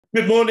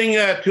Good morning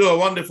to a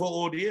wonderful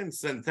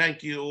audience, and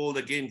thank you all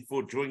again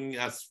for joining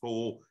us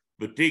for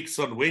Boutiques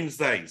on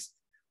Wednesdays.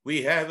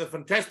 We have a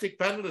fantastic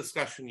panel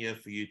discussion here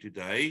for you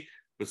today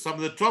with some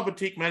of the top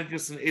boutique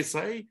managers in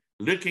SA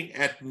looking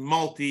at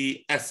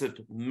multi-asset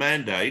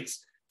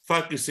mandates,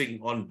 focusing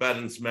on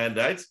balanced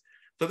mandates.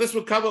 So this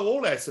will cover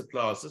all asset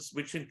classes,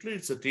 which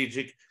includes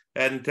strategic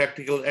and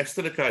tactical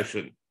asset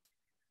allocation.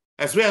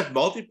 As we have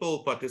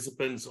multiple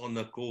participants on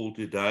the call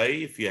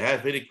today, if you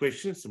have any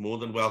questions, you're more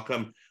than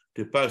welcome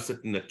to post it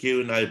in the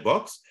Q&A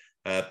box.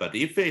 But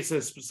if there's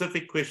a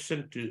specific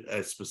question to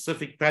a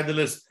specific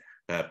panelist,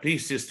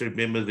 please just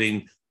remember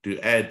then to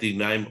add the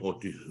name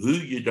or to who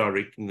you're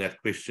directing that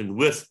question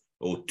with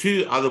or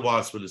to,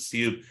 otherwise we'll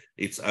assume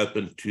it's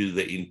open to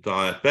the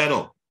entire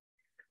panel.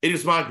 It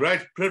is my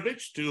great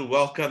privilege to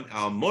welcome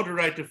our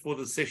moderator for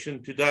the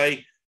session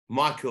today,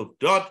 Michael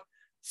Dodd,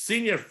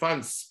 Senior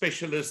Fund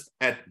Specialist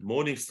at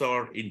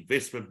Morningstar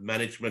Investment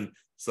Management,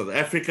 South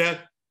Africa.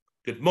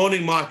 Good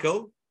morning,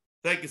 Michael.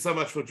 Thank you so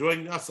much for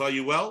joining us. Are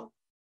you well?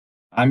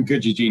 I'm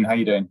good, Eugene. How are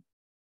you doing?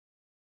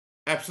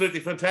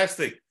 Absolutely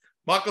fantastic.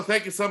 Michael,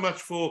 thank you so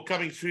much for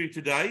coming through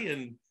today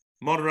and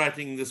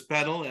moderating this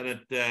panel. And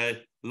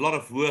a lot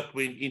of work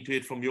went into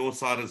it from your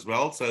side as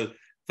well. So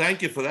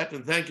thank you for that.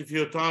 And thank you for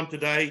your time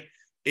today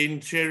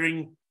in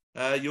sharing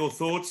your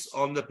thoughts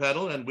on the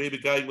panel and where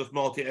we're going with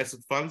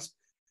multi-asset funds.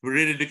 We're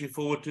really looking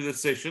forward to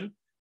this session.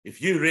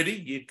 If you're ready,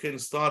 you can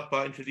start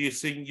by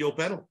introducing your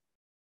panel.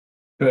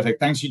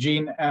 Perfect. Thanks,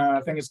 Eugene. I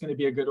think it's going to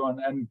be a good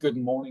one. And good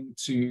morning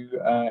to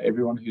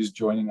everyone who's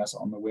joining us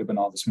on the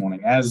webinar this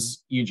morning.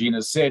 As Eugene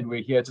has said,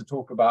 we're here to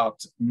talk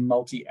about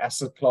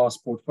multi-asset class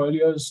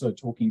portfolios. So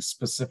talking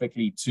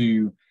specifically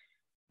to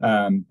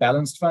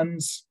balanced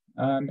funds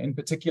in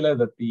particular,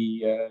 that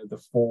the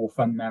four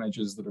fund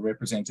managers that are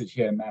represented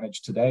here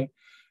manage today.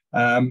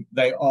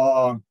 They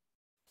are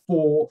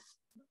four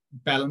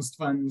balanced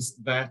funds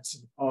that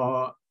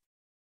are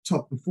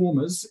top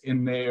performers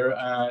in their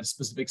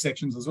specific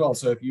sections as well.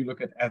 So if you look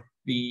at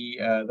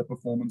the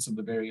performance of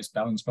the various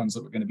balanced funds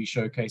that we're going to be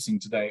showcasing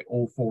today,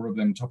 all four of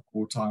them top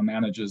quartile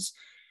managers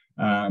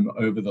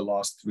over the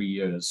last 3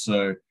 years.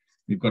 So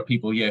we've got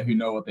people here who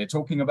know what they're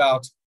talking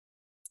about.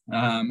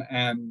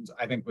 And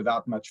I think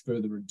without much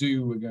further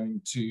ado, we're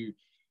going to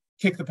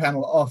kick the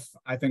panel off,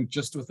 I think,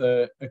 just with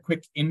a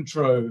quick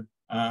intro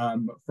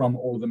from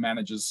all the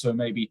managers. So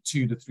maybe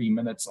 2 to 3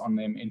 minutes on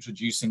them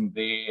introducing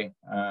their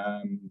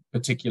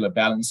particular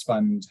balance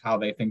fund, how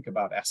they think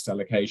about asset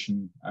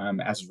allocation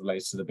as it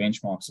relates to the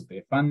benchmarks of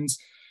their funds.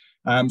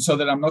 So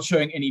that I'm not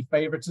showing any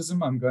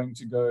favoritism, I'm going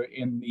to go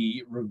in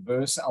the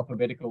reverse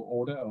alphabetical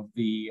order of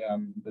the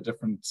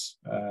different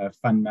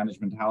fund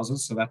management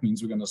houses. So that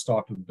means we're going to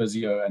start with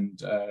Visio,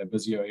 and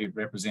Visio is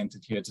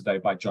represented here today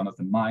by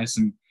Jonathan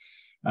Meyerson.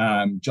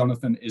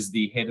 Jonathan is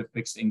the head of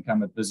fixed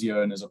income at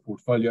Visio and is a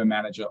portfolio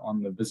manager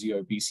on the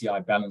Visio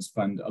BCI Balanced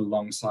Fund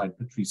alongside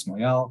Patrice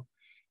Moyal.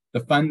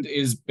 The fund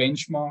is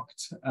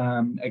benchmarked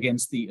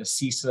against the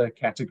ASISA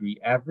category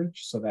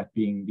average, so that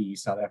being the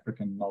South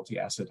African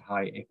multi-asset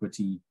high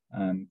equity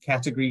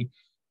category.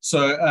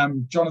 So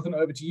Jonathan,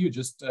 over to you.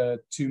 Just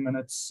 2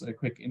 minutes, a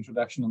quick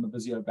introduction on the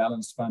Visio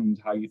Balanced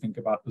Fund, how you think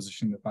about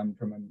positioning the fund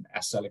from an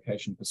asset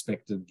allocation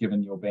perspective,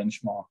 given your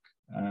benchmark,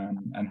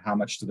 and how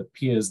much do the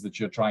peers that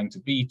you're trying to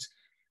beat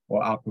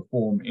or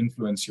outperform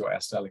influence your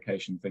asset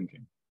allocation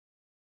thinking?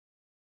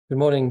 Good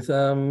morning.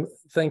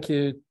 Thank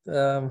you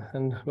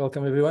and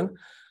welcome everyone.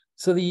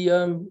 So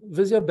the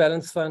Visio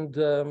Balanced Fund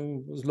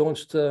was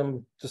launched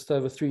just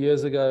over 3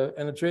 years ago,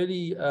 and it's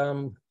really,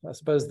 I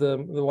suppose, the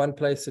one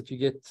place that you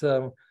get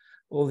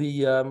all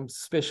the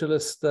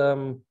specialist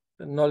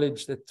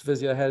knowledge that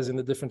Visio has in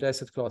the different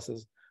asset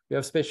classes. We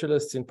have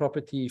specialists in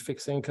property,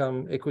 fixed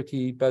income,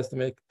 equity, both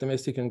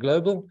domestic and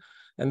global,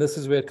 and this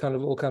is where it kind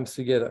of all comes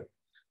together.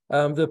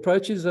 The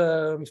approach is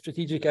a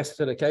strategic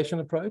asset allocation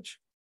approach.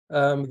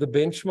 The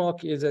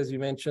benchmark is, as you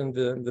mentioned,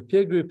 the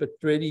peer group, but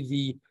really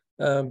the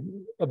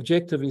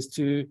objective is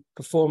to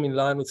perform in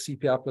line with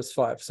CPI plus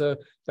 5. So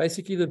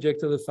basically the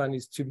objective of the fund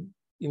is to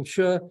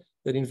ensure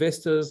that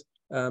investors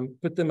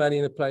put the money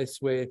in a place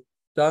where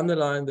down the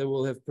line they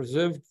will have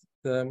preserved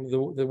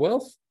the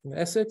wealth and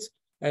assets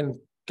and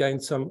gain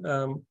some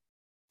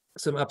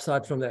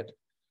upside from that.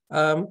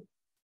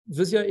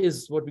 Visio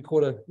is what we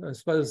call I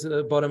suppose,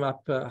 a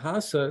bottom-up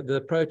house. So the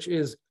approach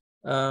is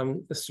a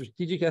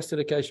strategic asset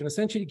allocation.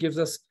 Essentially gives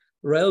us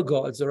rail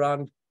guards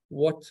around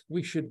what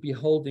we should be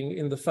holding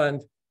in the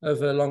fund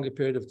over a longer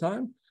period of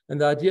time. And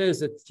the idea is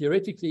that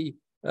theoretically,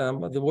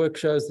 the work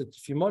shows that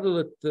if you model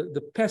it,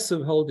 the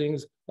passive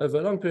holdings over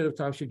a long period of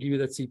time should give you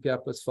that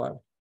CPI plus 5.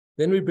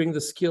 Then we bring the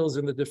skills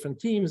in the different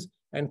teams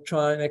and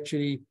try and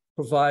actually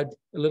provide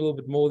a little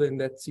bit more than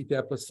that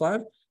CPI plus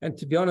 5. And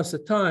to be honest,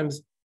 at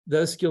times,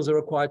 those skills are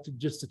required to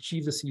just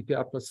achieve the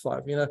CPI plus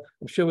 5. You know,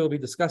 I'm sure we'll be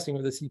discussing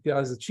whether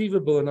CPI is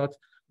achievable or not.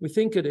 We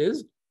think it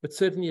is, but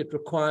certainly it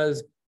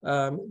requires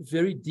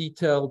very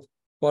detailed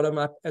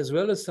bottom-up as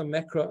well as some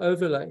macro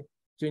overlay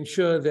to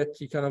ensure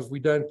that we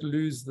don't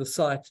lose the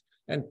sight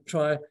and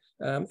try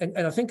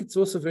And I think it's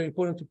also very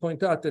important to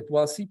point out that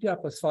while CPI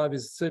plus 5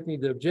 is certainly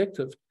the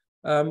objective,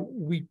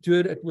 we do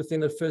it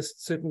within a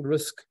first certain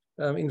risk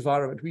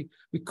environment.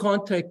 We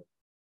can't take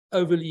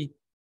overly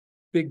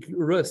big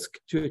risk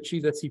to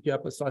achieve that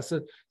CPI plus 5.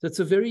 So that's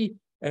a very,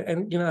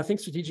 and I think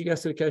strategic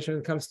asset allocation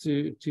when it comes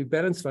to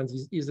balance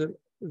funds is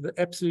the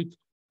absolute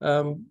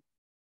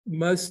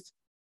most,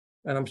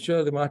 and I'm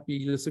sure there might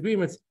be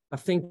disagreements. I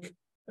think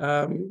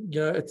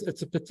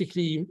it's a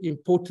particularly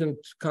important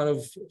kind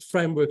of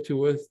framework to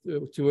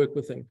work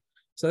within.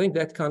 So I think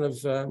that kind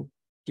of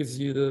gives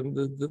you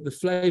the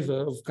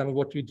flavor of kind of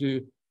what we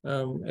do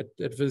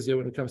at Visio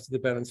when it comes to the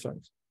balance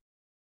fund.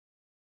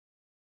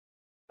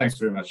 Thanks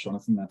very much,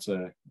 Jonathan. That's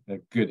a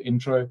good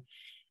intro.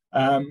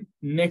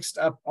 Next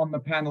up on the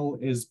panel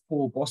is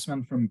Paul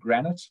Bosman from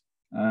Granite.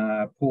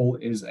 Paul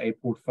is a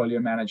portfolio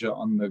manager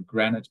on the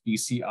Granite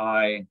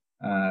BCI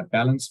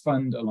Balance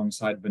Fund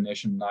alongside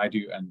Vinesh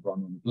Naidu and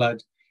Bronwyn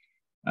Blood.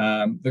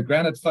 The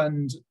Granite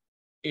Fund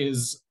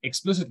is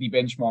explicitly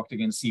benchmarked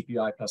against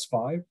CPI plus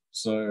 5,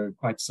 so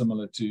quite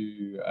similar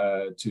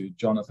to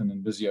Jonathan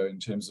and Visio in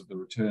terms of the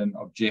return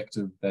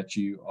objective that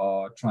you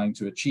are trying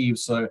to achieve.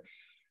 So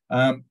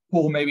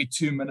Paul, maybe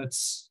 2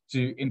 minutes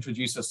to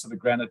introduce us to the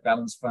Granite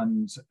Balance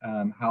Fund,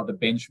 how the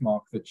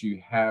benchmark that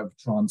you have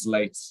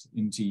translates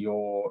into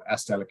your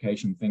asset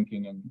allocation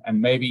thinking,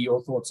 and maybe your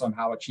thoughts on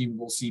how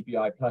achievable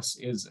CPI plus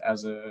is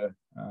as a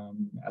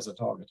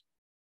target.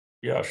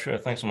 Yeah, sure.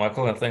 Thanks,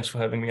 Michael, and thanks for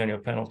having me on your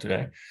panel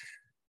today.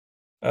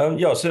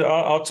 So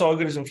our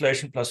target is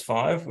inflation plus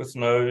 5 with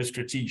no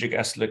strategic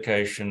asset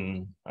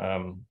allocation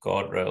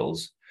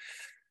guardrails.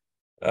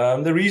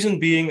 The reason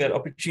being that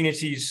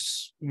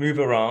opportunities move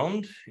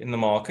around in the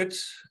market,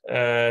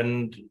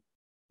 and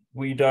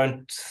we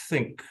don't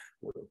think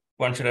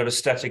one should have a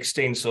static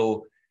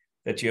stencil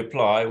that you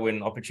apply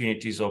when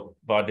opportunities are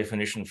by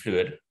definition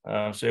fluid.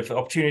 So if the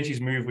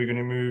opportunities move, we're going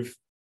to move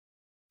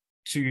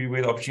to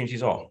where the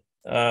opportunities are.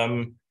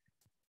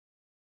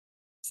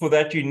 For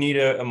that, you need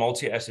a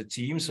multi-asset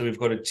team. So we've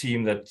got a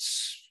team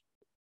that's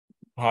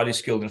highly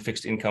skilled in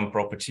fixed income,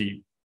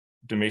 property,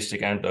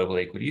 domestic and global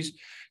equities.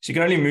 So you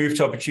can only move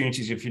to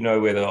opportunities if you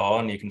know where they are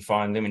and you can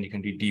find them and you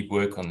can do deep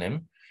work on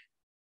them.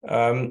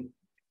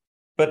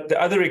 But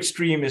the other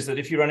extreme is that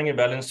if you're running a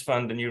balanced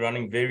fund and you're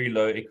running very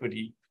low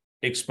equity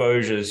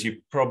exposures, you're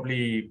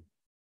probably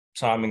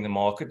timing the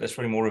market. That's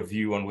probably more a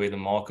view on where the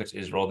market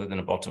is rather than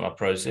a bottom-up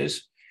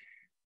process.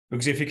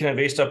 Because if you can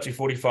invest up to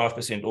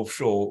 45%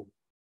 offshore,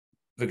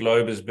 the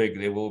globe is big,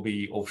 there will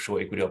be offshore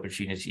equity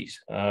opportunities.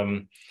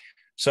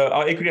 So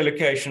our equity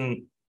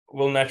allocation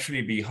will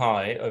naturally be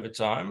high over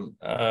time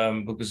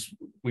because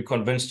we're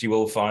convinced you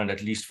will find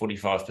at least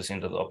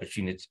 45% of the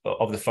opportunity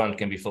of the fund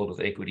can be filled with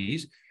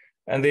equities.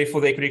 And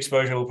therefore, the equity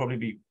exposure will probably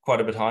be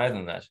quite a bit higher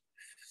than that.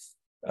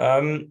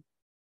 To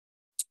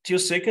your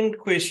second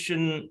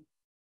question,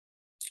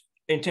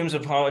 in terms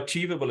of how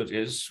achievable it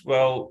is,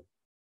 well,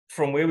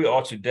 from where we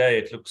are today,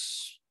 it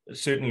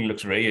certainly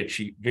looks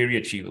very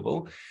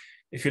achievable.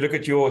 If you look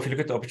at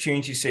the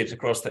opportunity sets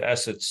across the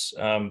assets,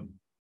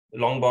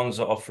 long bonds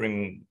are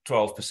offering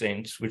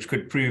 12%, which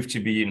could prove to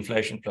be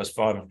inflation plus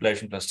 5,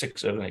 inflation plus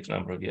 6 over the next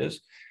number of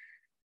years.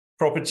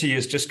 Property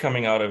is just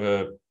coming out of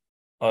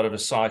a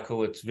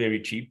cycle. It's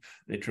very cheap.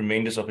 There are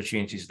tremendous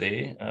opportunities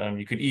there.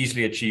 You could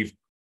easily achieve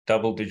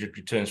double-digit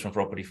returns from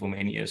property for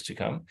many years to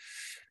come.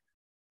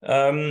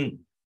 And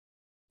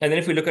then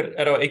if we look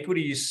at our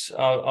equities,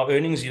 our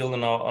earnings yield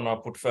on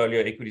our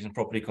portfolio, equities and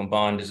property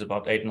combined, is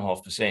about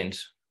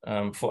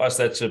 8.5%. For us,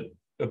 that's a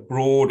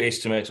broad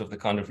estimate of the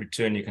kind of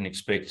return you can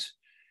expect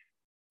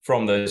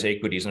from those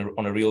equities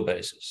on a real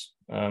basis.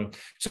 So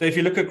if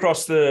you look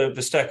across the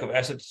stack of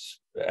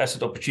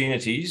asset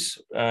opportunities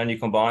and you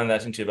combine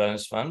that into a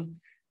balanced fund,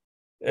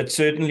 it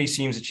certainly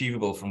seems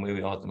achievable from where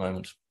we are at the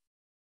moment.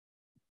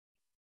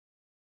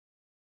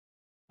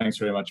 Thanks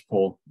very much,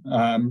 Paul.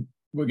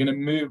 We're going to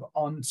move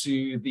on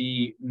to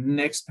the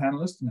next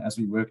panelist, and as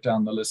we work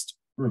down the list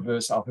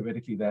reverse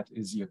alphabetically, that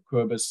is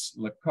Jacobus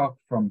Lecoq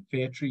from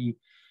Fairtree.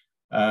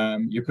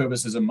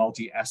 Jacobus is a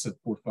multi-asset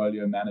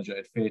portfolio manager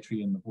at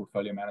Fairtree and the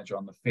portfolio manager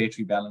on the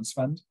Fairtree Balance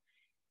Fund.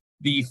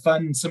 The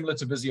fund, similar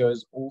to Visio,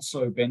 is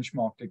also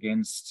benchmarked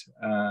against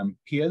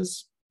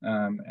peers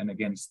and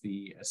against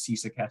the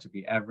CISA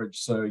category average.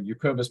 So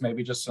Jacobus,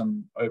 maybe just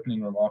some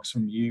opening remarks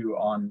from you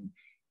on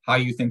how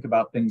you think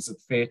about things at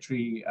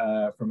Fairtree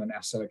from an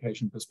asset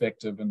allocation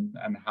perspective,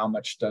 and how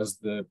much does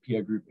the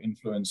peer group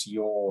influence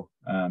your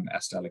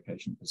asset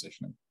allocation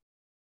positioning?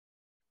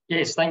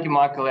 Yes, thank you,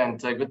 Michael,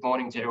 and good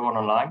morning to everyone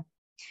online.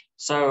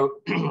 So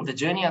the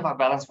journey of our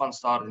balance fund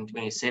started in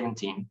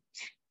 2017,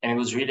 and it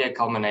was really a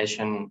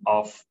culmination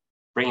of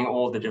bringing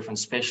all the different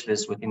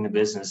specialists within the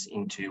business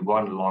into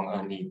one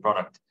long-only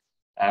product.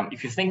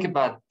 If you think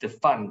about the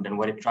fund and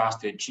what it tries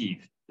to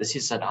achieve, this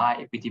is a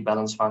high equity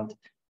balance fund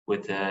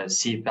with a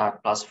CPI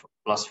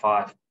plus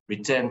 5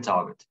 return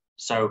target.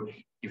 So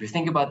if you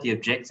think about the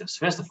objectives,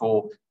 first of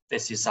all,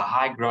 this is a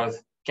high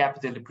growth,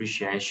 capital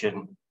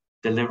appreciation,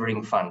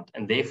 delivering fund.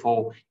 And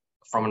therefore,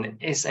 from an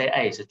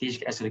SAA,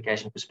 strategic asset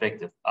allocation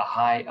perspective, a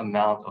high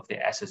amount of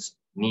their assets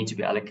need to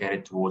be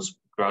allocated towards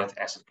growth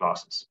asset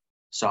classes.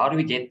 So how do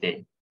we get there?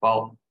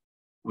 Well,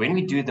 when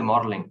we do the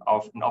modeling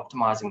of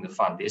optimizing the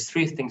fund, there's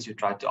three things you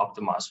try to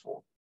optimize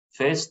for.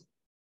 First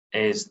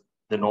is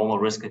the normal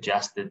risk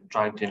adjusted,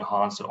 trying to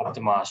enhance or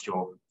optimize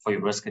for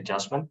your risk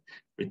adjustment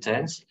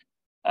returns.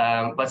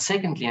 But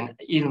secondly, and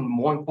even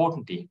more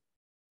importantly,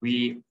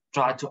 we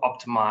try to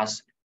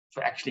optimize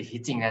for actually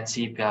hitting that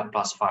CPR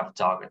plus 5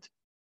 target.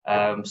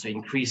 So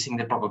increasing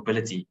the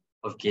probability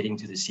of getting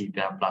to the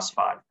CPR plus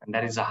 5. And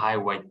that is a higher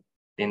weight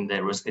than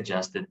the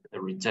risk-adjusted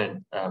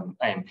return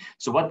aim.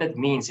 So what that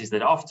means is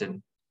that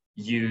often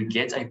you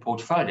get a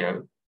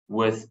portfolio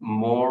with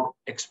more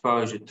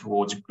exposure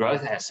towards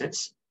growth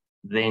assets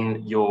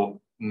than your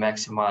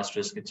maximized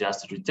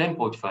risk-adjusted return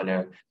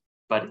portfolio,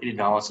 but it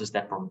enhances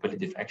that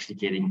probability of actually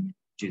getting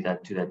to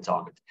that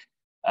target.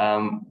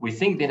 We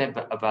think then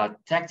about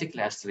tactical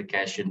asset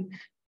allocation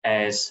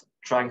as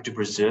trying to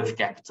preserve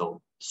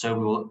capital. So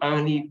we will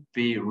only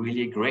be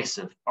really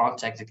aggressive on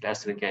tactical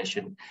asset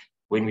allocation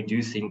when we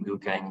do think we're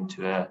going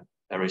into a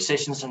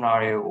recession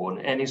scenario or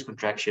an earnings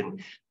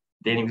contraction.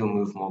 Then we'll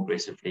move more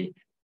aggressively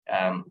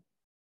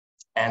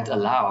and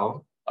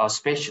allow our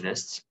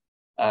specialists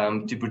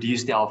to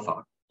produce the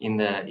alpha in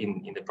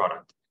the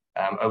product.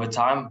 Over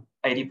time,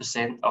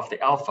 80% of the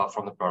alpha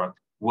from the product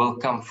will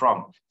come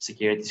from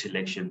security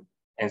selection,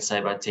 and say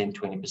about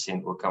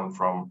 10-20% will come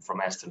from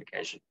asset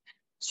allocation.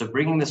 So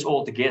bringing this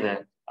all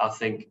together, I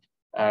think,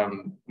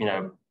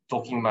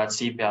 talking about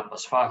CPR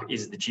plus 5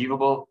 is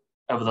achievable.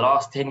 Over the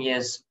last 10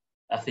 years,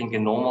 I think a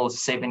normal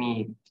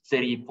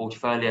 70-30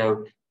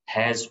 portfolio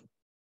has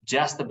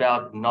just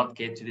about not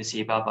get to the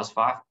CPR plus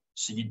 5.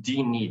 So you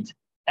do need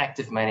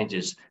active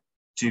managers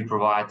to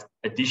provide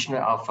additional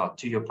alpha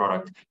to your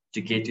product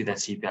to get to that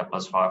CPR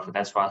plus 5. And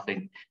that's why I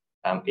think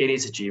it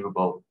is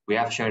achievable. We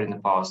have shown in the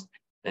past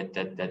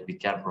that we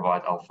can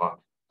provide alpha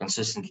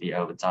consistently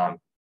over time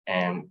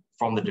and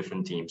from the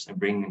different teams, and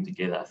bringing them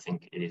together, I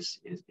think it's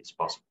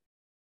possible.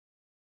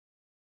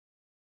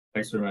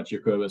 Thanks very much,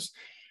 Jacobus.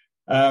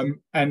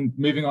 And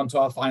moving on to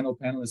our final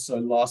panelist, so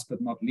last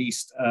but not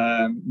least,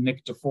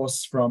 Nick de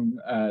Vos from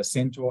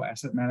Centaur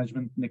Asset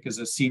Management. Nick is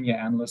a senior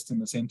analyst in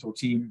the Centaur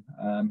team.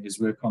 His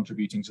work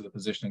contributing to the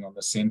positioning on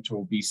the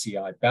Centaur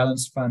BCI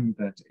Balanced Fund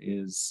that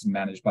is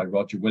managed by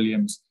Roger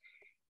Williams.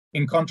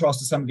 In contrast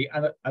to some of the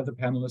other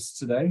panelists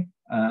today,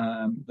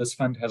 this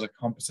fund has a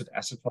composite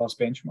asset class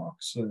benchmark.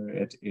 So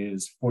it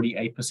is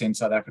 48%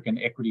 South African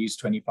equities,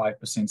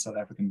 25% South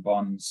African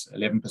bonds,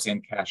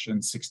 11% cash,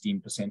 and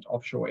 16%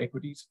 offshore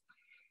equities.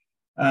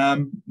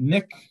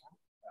 Nick,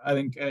 I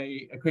think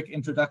a quick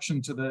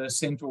introduction to the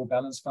Centaur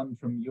Balanced Fund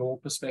from your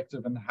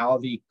perspective and how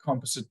the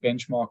composite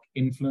benchmark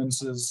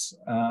influences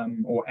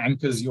or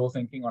anchors your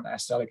thinking on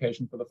asset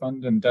allocation for the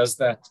fund, and does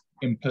that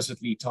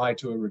implicitly tie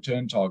to a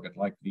return target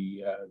like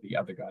the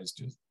other guys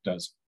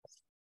does?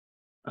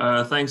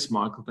 Thanks,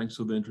 Michael. Thanks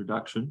for the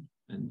introduction,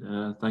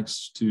 and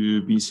thanks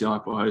to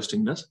BCI for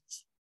hosting this.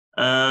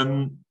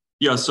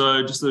 Yeah,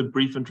 so just a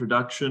brief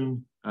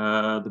introduction.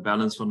 The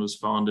Balanced Fund was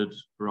founded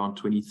around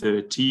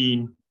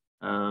 2013.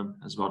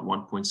 Has about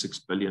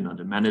 1.6 billion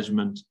under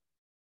management.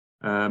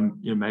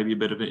 Maybe a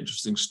bit of an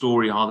interesting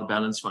story how the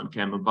Balanced Fund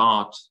came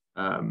about.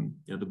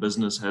 The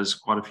business has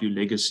quite a few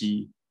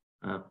legacy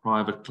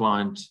private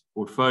client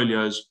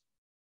portfolios,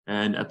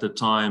 and at the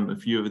time, a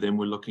few of them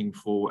were looking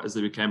for, as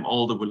they became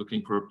older, were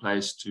looking for a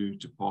place to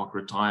park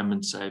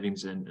retirement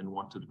savings and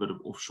wanted a bit of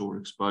offshore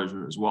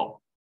exposure as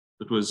well.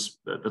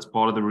 That's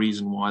part of the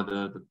reason why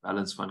the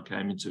Balanced Fund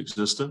came into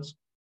existence.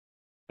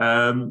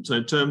 So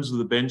in terms of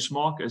the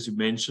benchmark, as you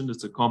mentioned,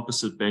 it's a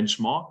composite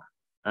benchmark.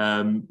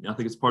 I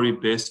think it's probably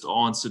best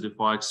answered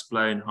if I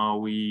explain how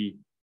we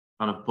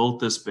kind of built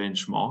this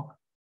benchmark.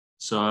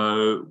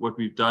 So what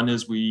we've done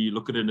is we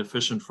look at an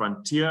efficient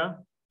frontier.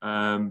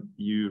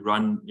 You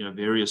run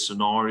various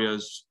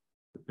scenarios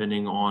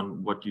depending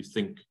on what you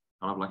think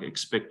kind of like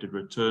expected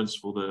returns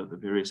for the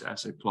various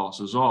asset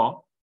classes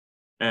are.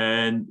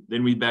 And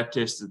then we back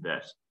tested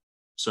that.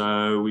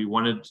 So we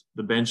wanted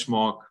the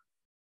benchmark,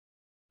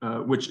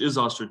 which is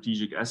our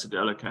strategic asset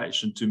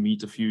allocation, to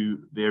meet a few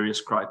various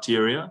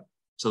criteria.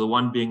 So the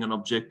one being an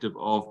objective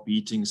of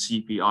beating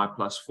CPI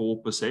plus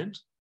 4%.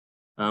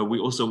 We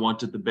also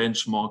wanted the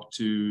benchmark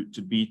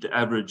to beat the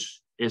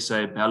average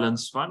SA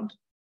Balanced Fund,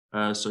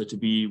 so to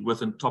be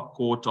within top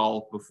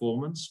quartile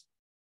performance.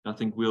 I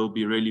think we'll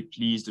be really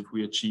pleased if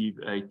we achieve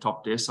a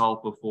top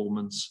decile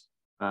performance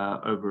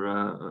over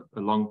a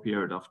long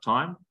period of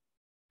time.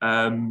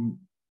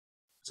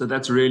 So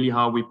that's really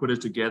how we put it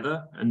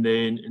together. And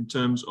then in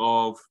terms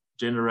of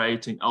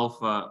generating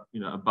alpha,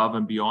 above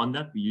and beyond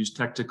that, we use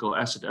tactical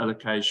asset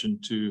allocation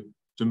to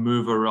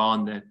move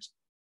around that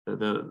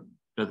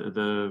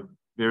the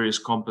various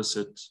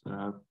composite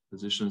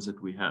positions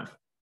that we have.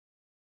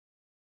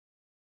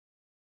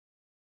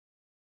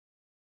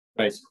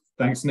 Great.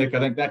 Thanks, Nick. I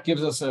think that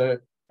gives us a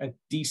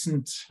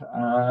decent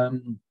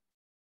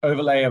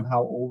overlay of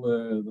how all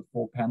the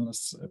four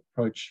panelists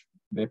approach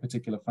their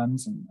particular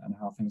funds and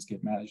how things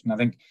get managed. And I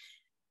think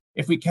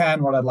If we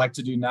can, what I'd like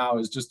to do now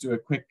is just do a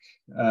quick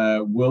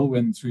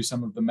whirlwind through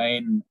some of the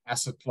main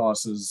asset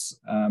classes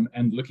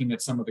and looking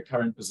at some of the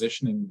current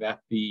positioning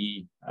that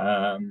the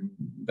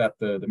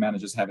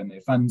managers have in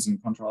their funds,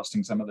 and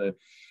contrasting some of the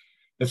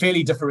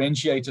fairly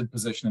differentiated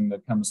positioning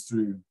that comes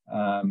through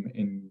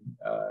in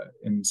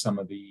some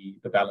of the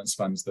balanced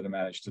funds that are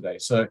managed today.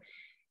 So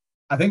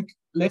I think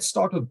let's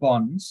start with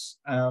bonds.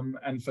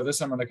 And for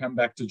this, I'm going to come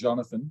back to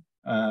Jonathan,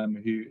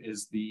 who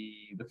is the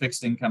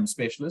fixed income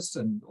specialist,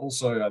 and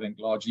also I think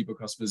largely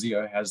because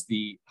Visio has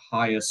the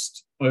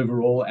highest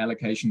overall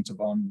allocation to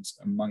bonds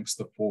amongst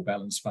the 4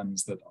 balanced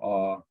funds that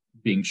are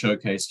being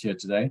showcased here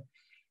today.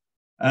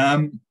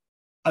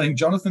 I think,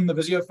 Jonathan, the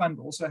Visio fund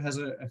also has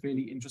a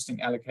fairly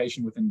interesting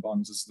allocation within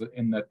bonds,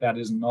 in that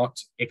is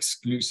not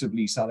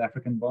exclusively South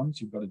African bonds.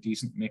 You've got a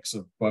decent mix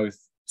of both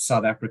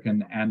South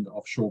African and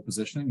offshore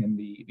positioning, and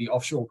the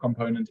offshore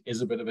component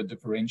is a bit of a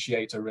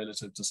differentiator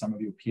relative to some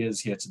of your peers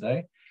here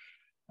today.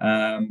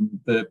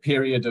 The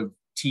period of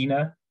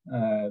TINA,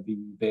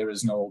 there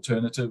is no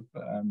alternative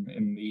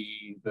in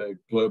the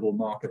global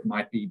market,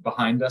 might be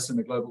behind us in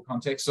the global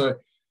context. So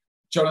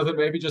Jonathan,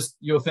 maybe just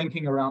your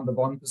thinking around the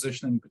bond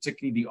positioning,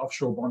 particularly the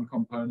offshore bond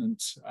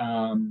component.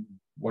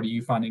 What are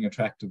you finding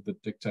attractive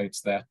that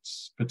dictates that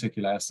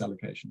particular asset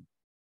allocation?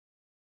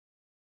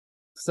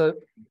 So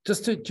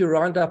just to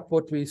round up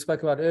what we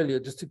spoke about earlier,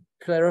 just to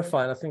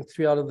clarify, and I think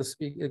two out of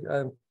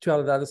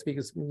the other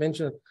speakers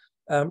mentioned,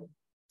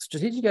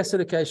 strategic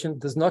asset allocation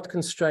does not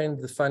constrain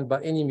the fund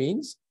by any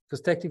means,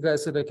 because tactical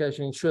asset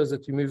allocation ensures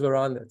that you move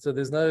around that. So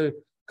there's no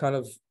kind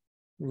of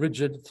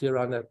rigidity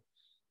around that.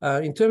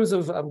 In terms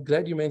of, I'm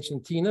glad you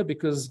mentioned TINA,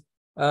 because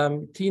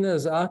TINA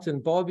is out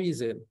and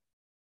Barbie's in.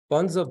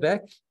 Bonds are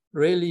back,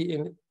 really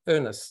in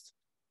earnest.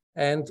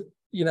 And,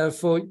 you know,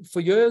 for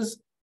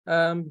years,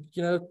 you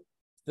know,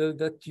 there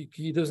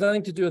was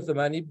nothing to do with the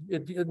money. I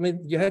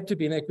mean, you had to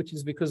be in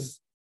equities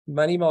because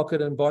money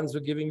market and bonds were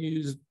giving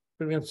you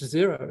pretty much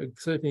zero,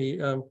 certainly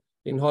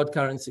in hard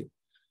currency.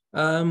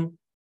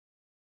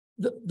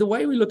 The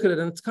way we look at it,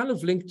 and it's kind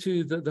of linked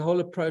to the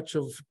whole approach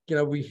of, you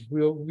know,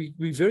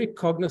 we're very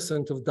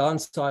cognizant of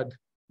downside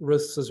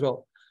risks as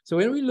well. So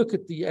when we look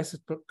at the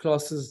asset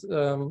classes,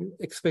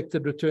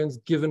 expected returns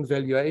given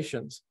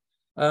valuations,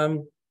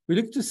 we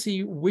look to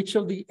see which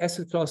of the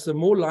asset classes are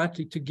more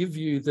likely to give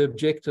you the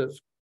objective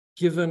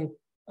given,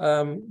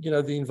 you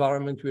know, the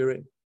environment we're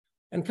in.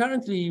 And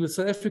currently with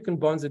South African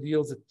bonds, it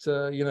yields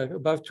at, you know,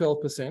 above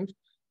 12%.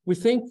 We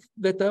think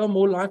that they are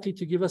more likely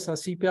to give us our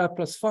CPI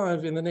plus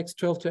 5 in the next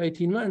 12 to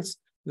 18 months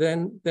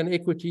than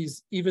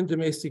equities, even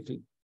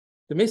domestically.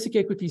 Domestic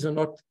equities are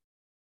not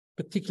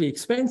particularly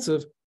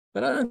expensive,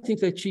 but I don't think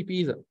they're cheap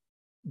either.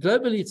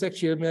 Globally, it's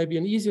actually maybe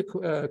an easier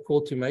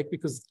call to make,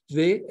 because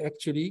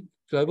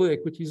global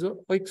equities are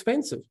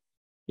expensive.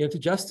 You know, to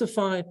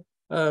justify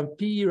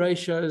PE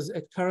ratios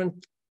at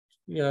current,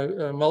 you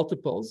know,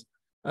 multiples,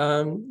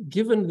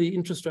 given the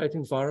interest rate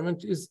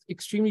environment, is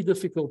extremely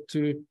difficult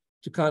to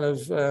kind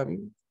of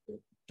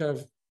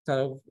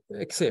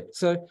accept.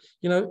 So,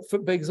 you know, for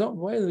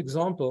way of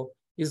example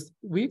is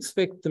we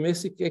expect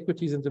domestic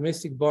equities and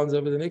domestic bonds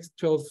over the next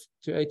 12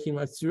 to 18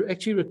 months to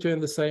actually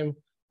return the same,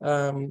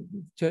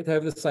 to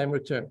have the same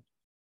return.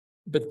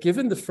 But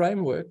given the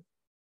framework,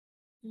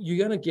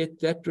 you're going to get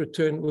that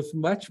return with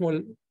much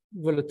more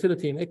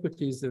volatility in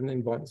equities than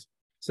in bonds.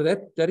 So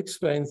that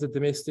explains the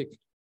domestic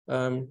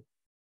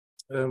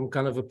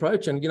kind of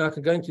approach. And, you know, I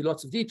can go into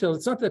lots of detail.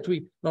 It's not that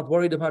we're not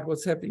worried about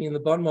what's happening in the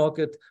bond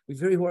market. We're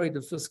very worried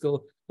of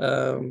fiscal,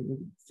 kind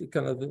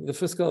of the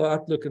fiscal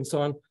outlook and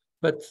so on.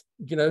 But,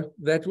 you know,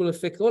 that will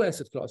affect all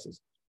asset classes.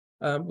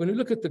 When we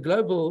look at the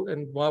global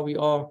and why we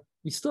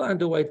still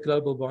underweight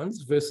global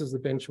bonds versus the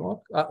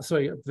benchmark,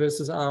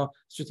 versus our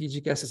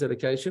strategic asset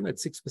allocation at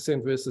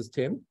 6% versus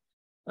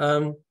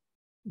 10%.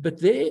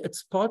 But there,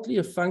 it's partly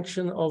a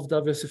function of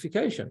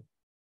diversification.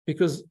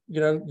 Because,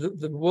 you know,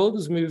 the world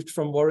has moved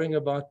from worrying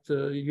about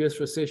the US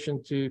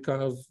recession to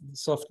kind of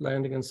soft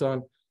landing and so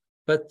on.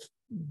 But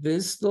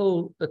there's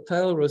still a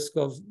tail risk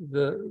of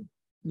the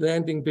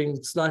landing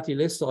being slightly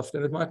less soft,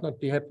 and it might not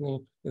be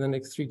happening in the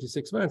next 3 to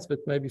 6 months, but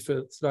maybe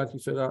slightly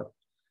further out.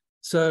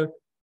 So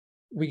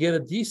we get a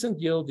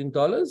decent yield in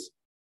dollars,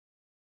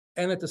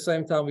 and at the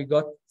same time, we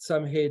got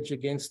some hedge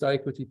against our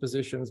equity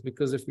positions,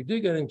 because if we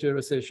do get into a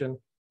recession,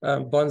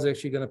 bonds are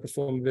actually going to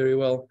perform very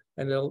well,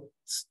 and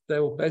they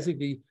will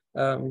basically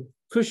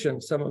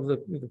cushion some of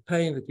the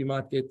pain that you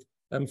might get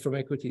from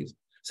equities.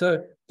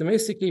 So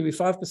domestically, we're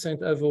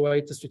 5%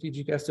 overweight the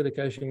strategic asset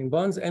allocation in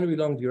bonds, and we're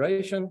long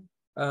duration.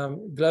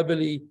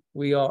 Globally,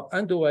 we are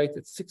underweight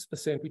at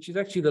 6%, which is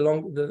actually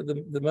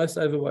the most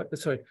overweight.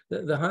 Sorry,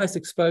 the highest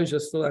exposure,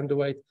 still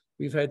underweight,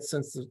 we've had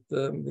since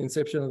the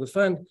inception of the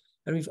fund,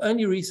 and we've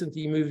only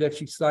recently moved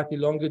actually slightly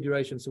longer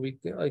duration. So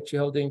we're actually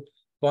holding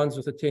bonds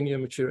with a 10-year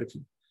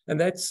maturity. And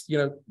that's, you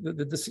know,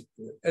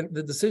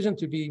 the decision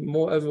to be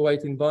more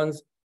overweight in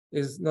bonds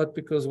is not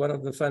because one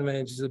of the fund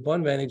managers is a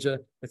bond manager.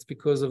 It's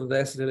because of the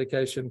asset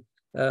allocation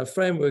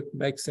framework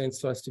makes sense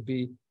for us to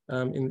be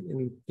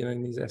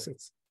in these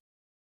assets.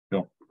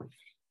 Sure.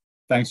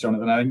 Thanks,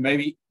 Jonathan. I think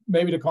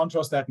maybe to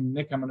contrast that,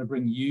 Nick, I'm going to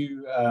bring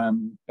you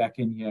back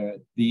in here.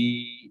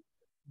 The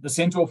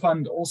Centaur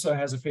Fund also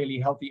has a fairly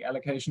healthy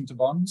allocation to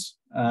bonds.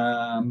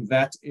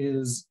 That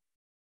is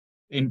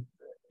in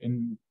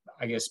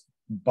I guess,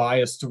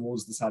 biased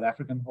towards the South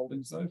African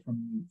holdings, though.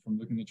 From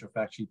looking at your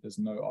fact sheet, there's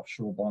no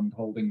offshore bond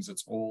holdings.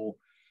 It's all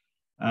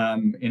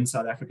in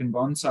South African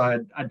bonds. So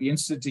I'd be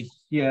interested to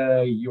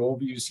hear your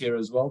views here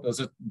as well.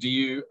 Do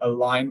you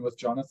align with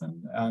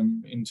Jonathan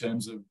in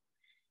terms of,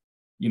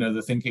 you know,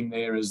 the thinking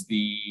there is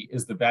the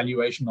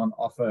valuation on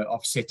offer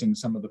offsetting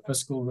some of the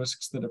fiscal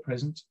risks that are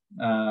present,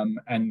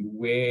 and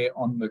where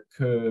on the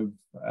curve,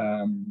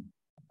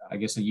 I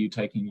guess, are you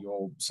taking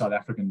your South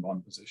African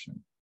bond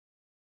position?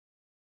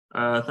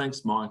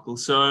 Thanks, Michael.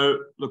 So,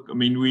 look, I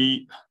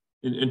mean,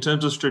 in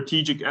terms of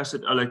strategic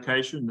asset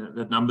allocation,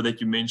 that number that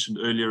you mentioned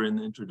earlier in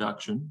the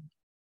introduction,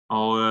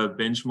 our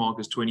benchmark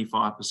is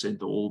 25%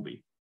 to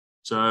Albee.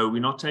 So we're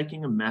not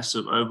taking a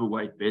massive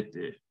overweight bet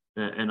there.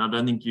 And I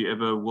don't think you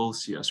ever will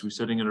see us. We're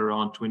sitting at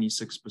around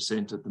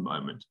 26% at the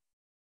moment.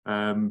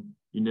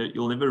 You know,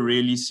 you'll never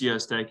really see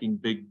us taking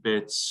big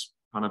bets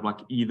kind of like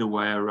either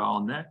way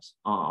around that.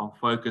 Our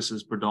focus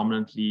is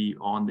predominantly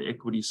on the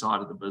equity side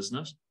of the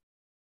business.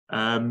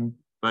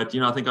 But,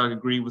 you know, I think I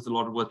agree with a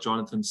lot of what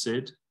Jonathan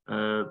said.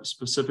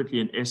 Specifically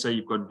in SA,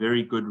 you've got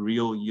very good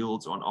real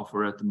yields on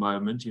offer at the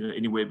moment, you know,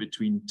 anywhere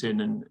between 10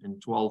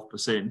 and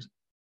 12%.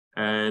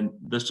 And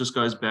this just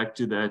goes back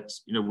to that,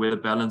 you know, where the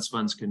balance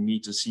funds can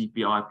meet a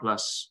CPI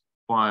plus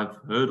 5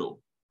 hurdle.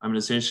 I mean,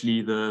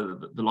 essentially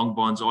the long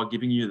bonds are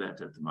giving you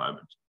that at the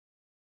moment.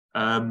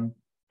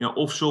 You know,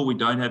 offshore, we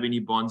don't have any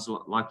bonds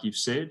like you've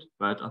said,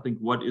 but I think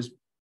what is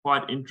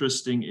quite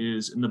interesting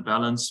is in the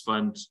balance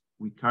fund,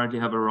 we currently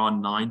have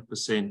around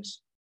 9%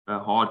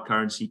 hard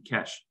currency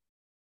cash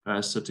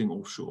sitting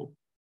offshore.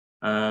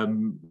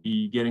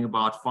 We're getting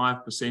about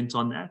 5%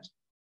 on that.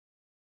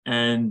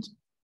 And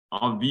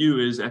our view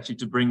is actually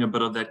to bring a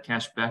bit of that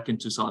cash back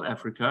into South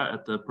Africa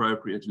at the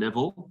appropriate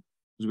level,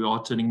 because we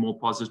are turning more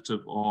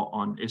positive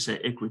on SA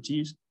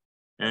equities.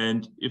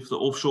 And if the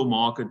offshore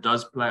market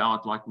does play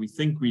out like we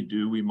think we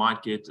do, we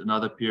might get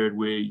another period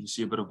where you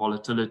see a bit of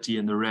volatility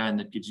in the rand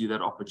that gives you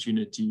that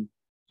opportunity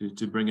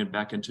to bring it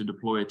back and to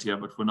deploy it here.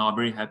 But for now, I'm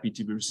very happy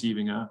to be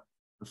receiving a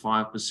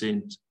 5%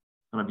 kind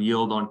of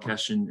yield on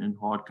cash in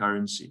hard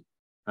currency.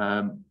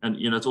 And,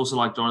 you know, it's also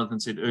like Jonathan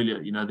said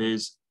earlier, you know,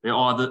 there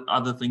are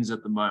other things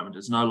at the moment.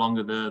 It's no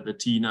longer the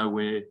Tino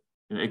where, you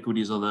know,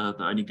 equities are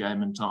the only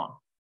game in town.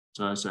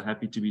 So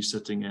happy to be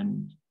sitting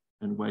and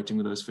waiting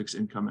with those fixed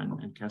income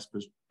and cash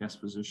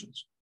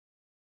positions.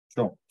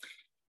 Sure.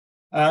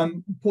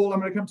 Paul, I'm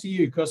going to come to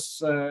you because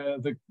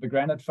the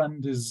Granite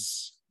Fund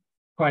is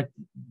quite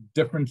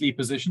differently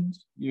positioned.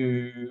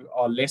 You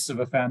are less of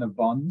a fan of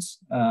bonds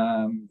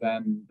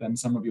than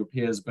some of your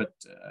peers, but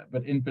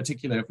in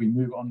particular, if we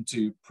move on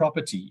to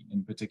property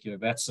in particular,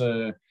 that's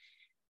a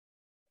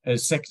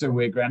sector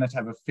where Granite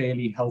have a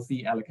fairly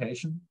healthy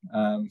allocation.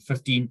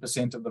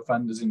 15% of the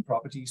fund is in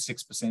property,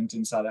 6%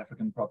 in South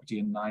African property,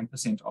 and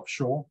 9%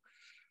 offshore.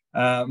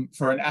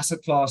 For an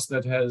asset class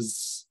that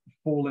has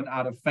fallen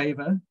out of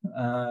favor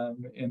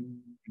in,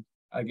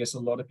 I guess, a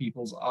lot of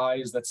people's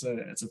eyes, it's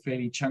a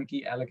fairly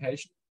chunky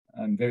allocation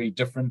and very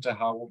different to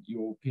how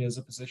your peers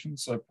are positioned.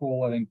 So,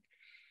 Paul, I think,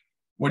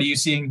 what are you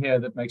seeing here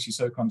that makes you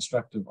so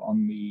constructive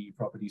on the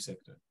property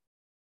sector?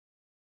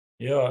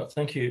 Yeah,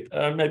 thank you.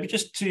 Maybe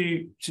just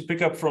to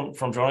pick up from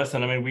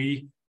Jonathan, I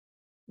mean,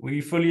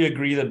 we fully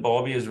agree that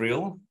Barbie is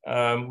real.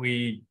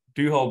 We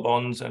do hold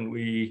bonds, and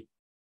we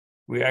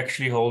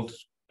actually hold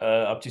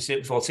up to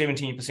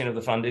 17% of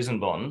the fund is in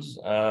bonds,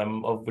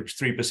 of which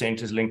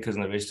 3% is linkers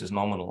and the rest is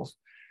nominals.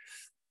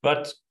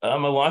 But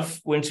my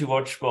wife went to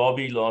watch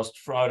Barbie last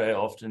Friday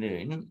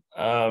afternoon,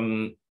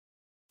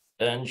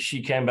 and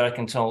she came back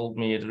and told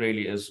me it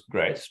really is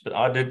great. But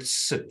I did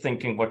sit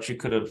thinking what she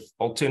could have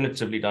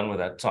alternatively done with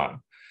that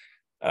time.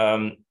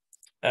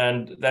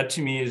 And that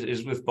to me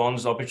is with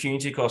bonds,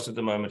 opportunity cost at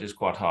the moment is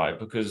quite high,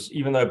 because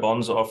even though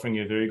bonds are offering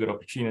you a very good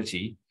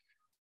opportunity,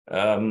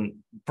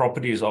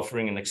 property is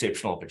offering an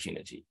exceptional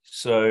opportunity.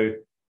 So,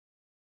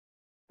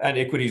 and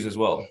equities as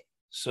well.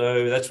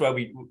 So that's why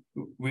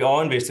we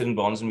are invested in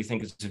bonds, and we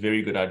think it's a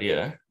very good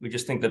idea. We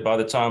just think that by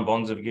the time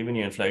bonds have given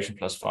you inflation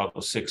plus 5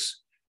 or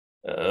 6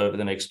 over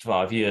the next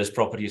 5 years,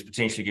 property is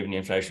potentially giving you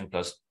inflation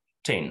plus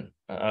 10.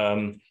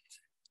 And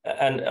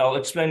I'll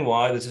explain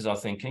why this is our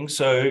thinking.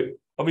 So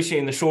obviously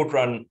in the short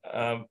run,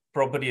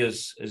 property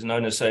is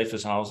known as safe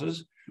as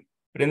houses.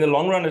 But in the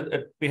long run,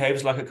 it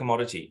behaves like a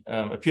commodity,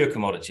 a pure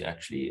commodity,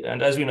 actually.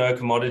 And as we know,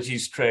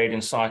 commodities trade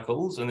in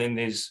cycles, and then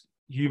there's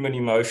human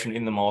emotion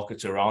in the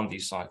markets around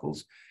these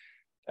cycles.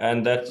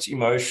 And that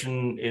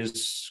emotion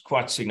is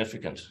quite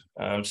significant.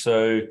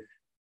 So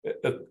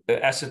an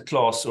asset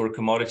class or a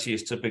commodity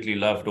is typically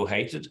loved or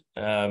hated.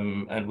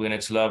 And when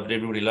it's loved,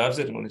 everybody loves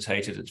it. And when it's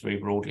hated, it's very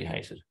broadly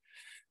hated.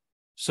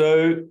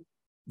 So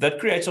that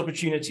creates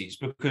opportunities,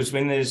 because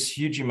when there's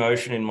huge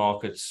emotion in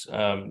markets,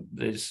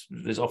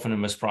 there's often a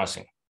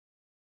mispricing.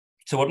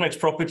 So what makes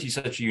property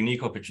such a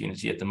unique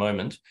opportunity at the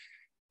moment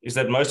is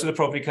that most of the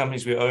property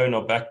companies we own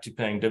are back to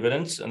paying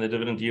dividends, and the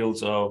dividend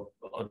yields are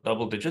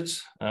double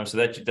digits. So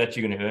that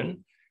you're going to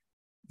earn.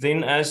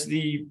 Then as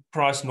the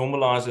price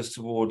normalizes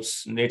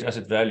towards net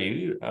asset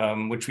value,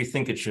 which we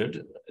think it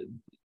should,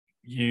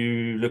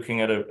 you're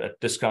looking at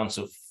discounts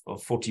of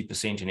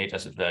 40% in net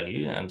asset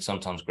value and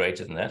sometimes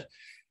greater than that.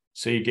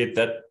 So you get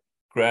that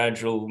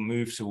gradual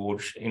move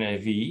towards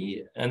NAV.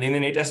 And then the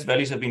net asset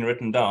values have been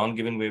written down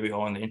given where we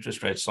are in the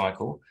interest rate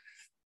cycle,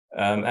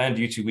 and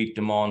due to weak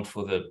demand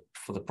for the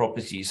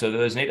property. So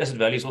those net asset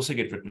values also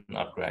get written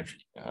up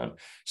gradually.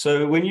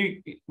 So when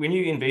you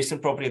invest in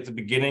property at the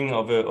beginning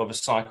of a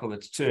cycle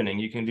that's turning,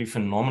 you can do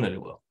phenomenally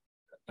well.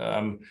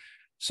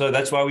 So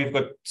that's why we've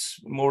got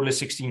more or less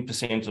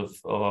 16% of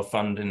our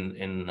fund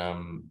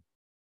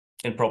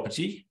in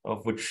property,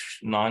 of which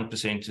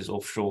 9% is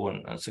offshore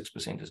and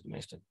 6% is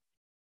domestic.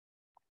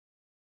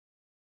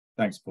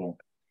 Thanks, Paul.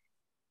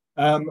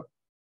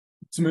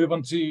 To move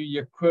on to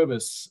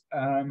Jacobus,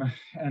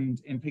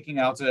 and in picking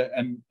out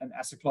an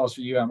asset class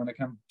for you, I'm going to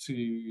come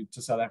to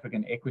South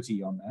African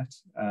equity on that.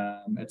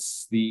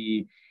 It's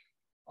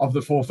of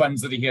the four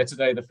funds that are here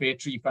today, the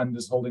Fairtree Fund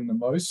is holding the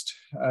most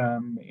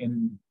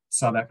in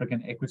South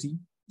African equity,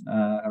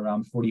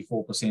 around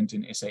 44%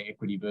 in SA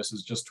equity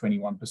versus just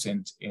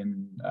 21%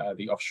 in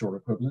the offshore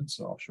equivalent,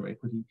 so offshore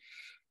equity.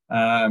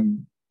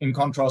 In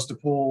contrast to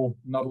Paul,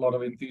 not a lot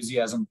of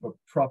enthusiasm for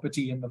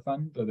property in the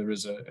fund, though there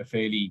is a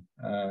fairly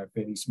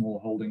small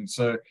holding.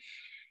 So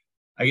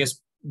I guess,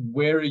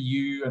 where are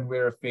you and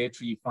where are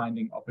Fairtree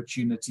finding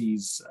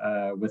opportunities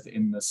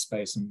within this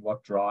space, and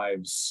what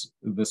drives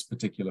this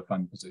particular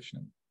fund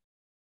positioning?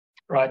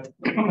 Right.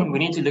 We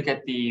need to look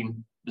at the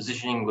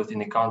positioning within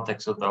the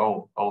context of the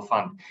whole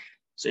fund.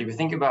 So if you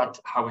think about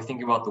how we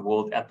think about the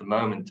world at the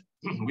moment,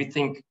 we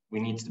think we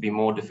need to be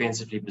more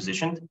defensively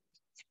positioned.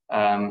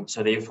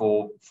 So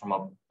therefore, from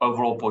an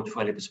overall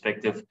portfolio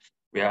perspective,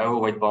 we are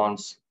overweight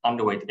bonds,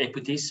 underweight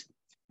equities.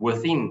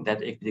 Within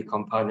that equity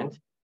component,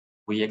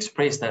 we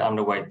express that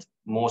underweight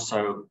more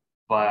so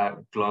via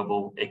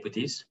global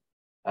equities,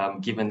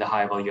 given the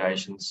high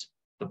valuations,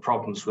 the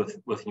problems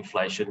with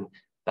inflation,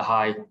 the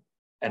high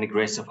and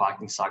aggressive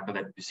hiking cycle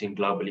that we've seen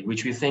globally,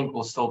 which we think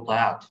will still play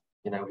out.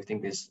 We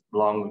think there's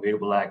long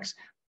variable lags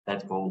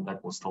that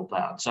will still play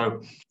out.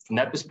 So from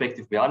that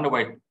perspective, we are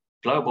underweight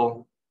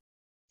global,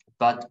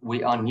 but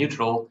we are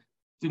neutral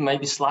to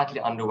maybe slightly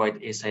underweight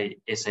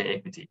SA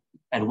equity.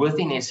 And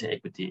within SA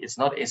equity, it's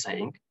not SA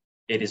Inc.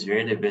 It is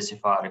very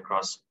diversified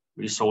across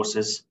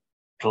resources,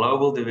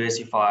 global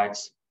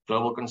diversifieds,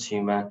 global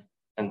consumer,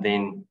 and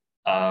then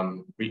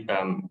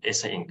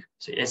SA Inc.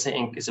 So SA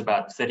Inc. is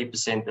about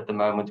 30% at the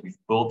moment. We've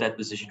built that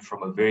position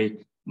from a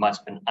very much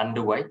an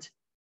underweight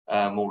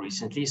more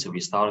recently. So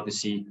we started to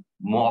see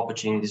more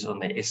opportunities on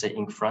the SA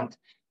Inc. front.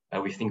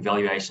 We think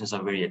valuations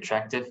are very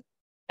attractive.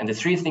 And the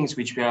three things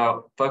which we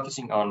are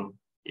focusing on,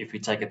 if we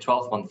take a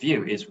 12-month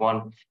view, is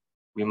one,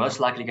 we're most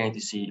likely going to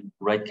see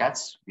rate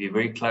cuts. We're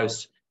very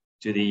close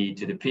to the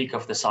peak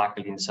of the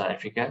cycle in South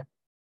Africa.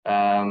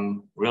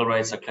 Real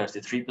rates are close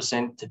to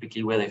 3%,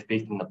 typically where they've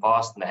peaked in the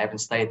past, and they haven't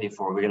stayed there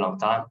for a very long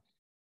time.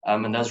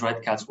 And those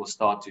rate cuts will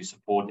start to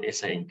support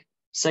SA Inc.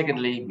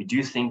 Secondly, we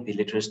do think the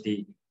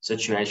electricity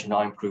situation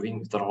are improving.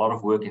 We've done a lot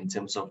of work in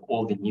terms of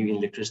all the new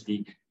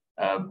electricity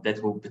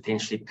that will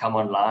potentially come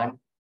online,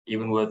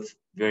 even with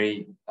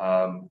very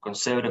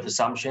conservative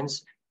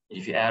assumptions.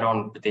 If you add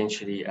on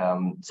potentially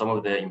some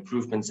of the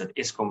improvements that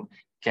Eskom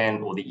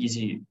can, or the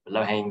easy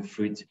low-hanging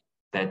fruit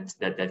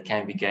that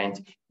can be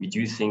gained, we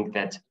do think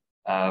that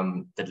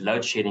that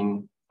load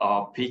shedding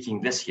are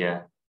peaking this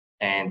year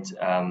and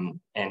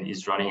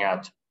is running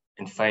out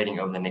and fading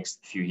over the next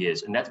few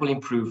years, and that will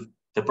improve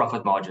the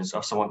profit margins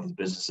of some of these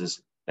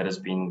businesses that has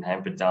been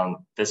hampered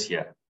down this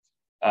year.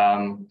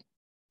 And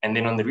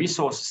then on the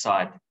resources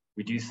side,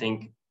 we do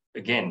think,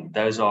 again,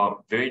 those are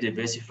very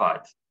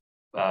diversified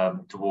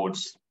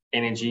towards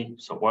energy,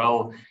 so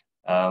oil,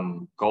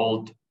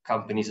 gold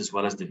companies, as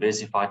well as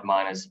diversified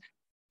miners,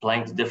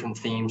 playing to different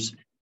themes.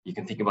 You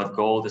can think about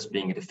gold as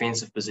being a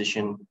defensive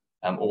position,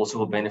 also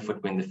will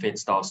benefit when the Fed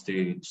starts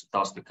to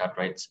cut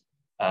rates.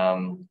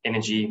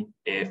 Energy,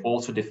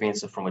 also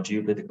defensive from a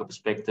geopolitical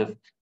perspective.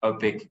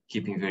 OPEC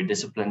keeping very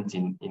disciplined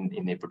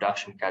in their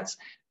production cuts.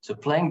 So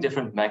playing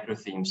different macro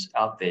themes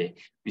out there,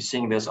 we're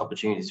seeing those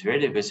opportunities very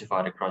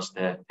diversified across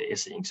the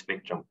SA Inc.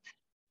 spectrum.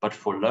 But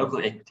for local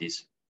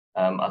equities,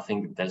 I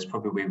think that's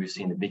probably where we've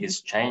seen the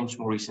biggest change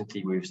more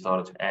recently, where we've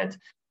started to add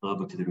a little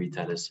bit to the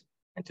retailers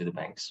and to the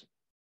banks.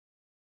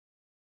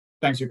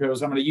 Thanks,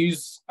 Jacobus. I'm going to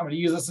use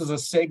this as a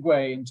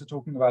segue into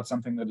talking about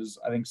something that is,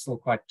 I think, still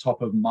quite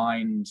top of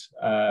mind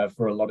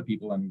for a lot of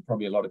people, and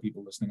probably a lot of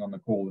people listening on the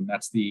call, and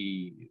that's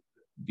the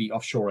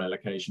offshore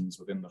allocations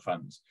within the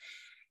funds.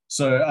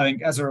 So I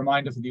think, as a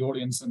reminder for the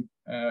audience,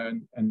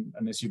 and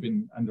unless you've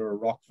been under a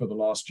rock for the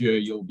last year,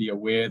 you'll be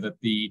aware that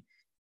the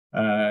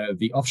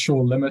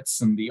offshore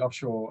limits and the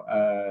offshore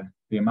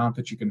the amount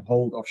that you can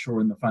hold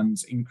offshore in the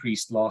funds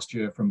increased last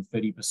year from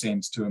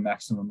 30% to a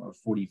maximum of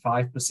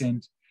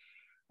 45%.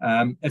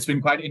 It's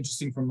been quite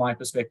interesting from my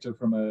perspective,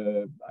 from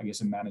a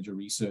manager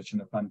research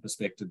and a fund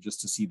perspective,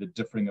 just to see the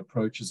differing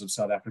approaches of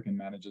South African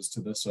managers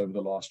to this over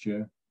the last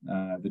year.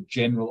 The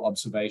general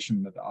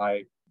observation that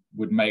I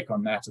would make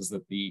on that is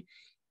that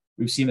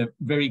we've seen a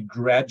very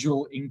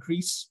gradual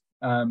increase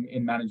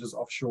in managers'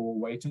 offshore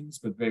weightings,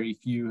 but very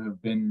few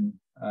have been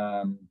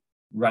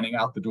running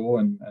out the door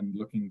and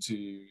looking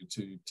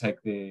to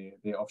take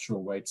their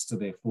offshore weights to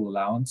their full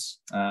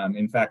allowance.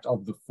 In fact,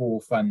 of the 4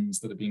 funds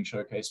that are being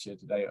showcased here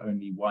today,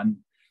 only one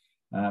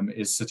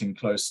is sitting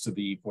close to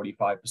the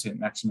 45%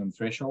 maximum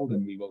threshold,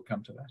 and we will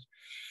come to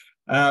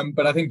that.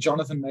 But I think,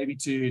 Jonathan, maybe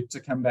to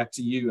come back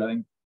to you, I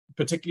think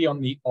particularly on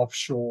the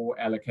offshore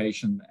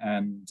allocation,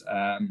 and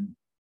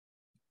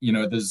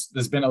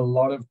there's been a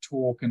lot of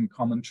talk and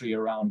commentary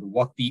around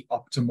what the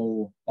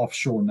optimal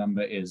offshore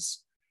number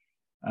is.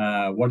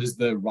 What is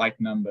the right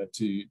number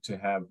to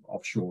have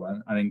offshore?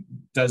 And I think,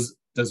 does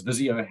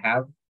Visio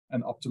have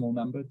an optimal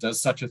number?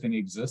 Does such a thing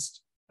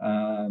exist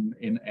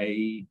in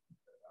an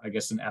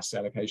asset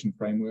allocation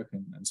framework,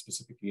 and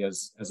specifically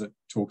as it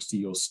talks to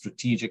your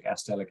strategic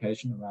asset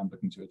allocation around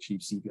looking to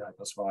achieve CPI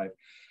 +5?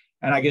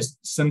 And I guess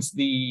since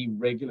the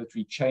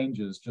regulatory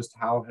changes, just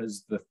how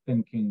has the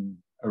thinking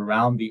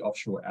around the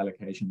offshore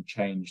allocation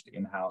changed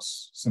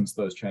in-house since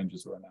those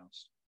changes were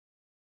announced?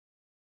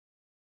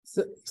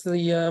 So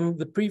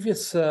the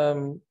previous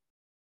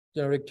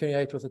Reg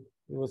 28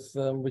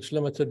 which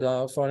limited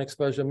our foreign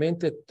exposure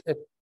meant that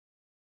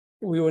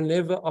we were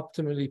never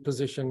optimally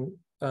positioned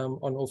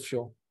on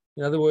offshore.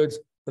 In other words,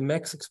 the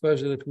max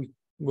exposure that we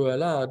were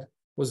allowed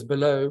was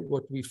below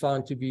what we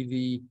found to be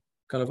the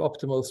kind of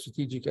optimal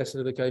strategic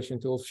asset allocation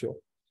to offshore.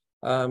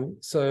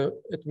 So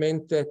it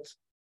meant that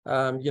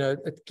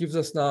it gives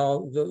us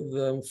now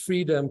the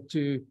freedom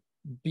to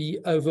be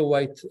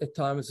overweight at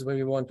times when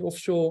we want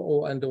offshore,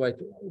 or underweight,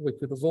 which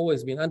would have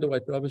always been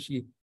underweight, but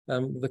obviously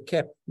the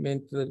cap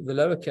meant, the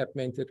lower cap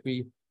meant that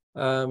we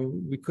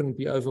couldn't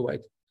be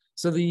overweight.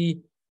 So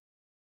we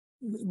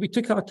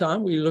took our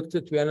time, we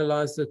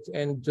analyzed it,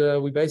 and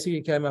we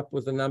basically came up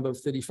with a number of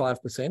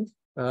 35%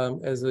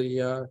 as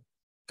a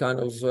kind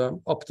of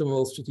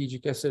optimal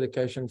strategic asset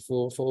allocation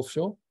for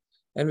offshore.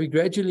 And we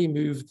gradually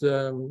moved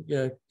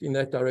in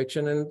that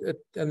direction,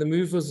 and the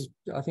move was,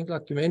 I think,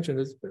 like you mentioned,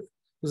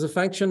 was a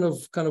function of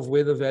kind of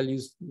where the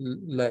values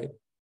lay.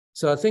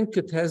 So I think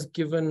it has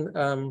given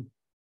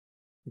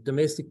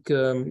domestic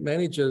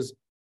managers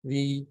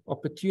the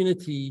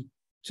opportunity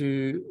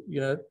to,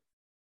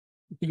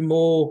 be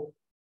more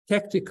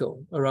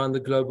tactical around the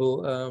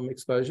global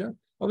exposure.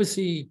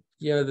 Obviously,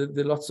 there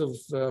are lots of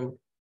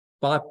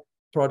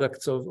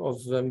byproducts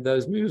of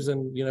those moves,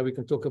 and we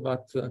can talk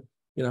about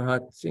how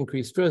it's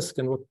increased risk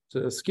and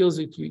what skills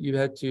you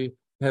had to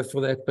have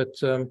for that. But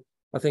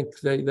I think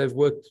they've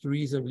worked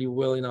reasonably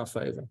well in our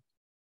favor.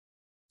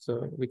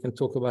 So we can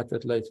talk about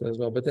that later as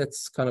well. But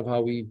that's kind of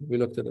how we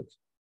looked at it.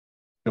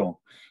 Sure.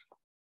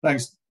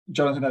 Thanks,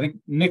 Jonathan. I think,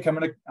 Nick, I'm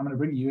gonna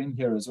bring you in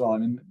here as well. I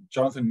mean,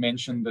 Jonathan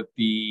mentioned that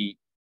the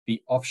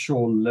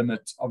offshore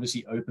limit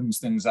obviously opens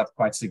things up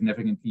quite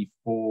significantly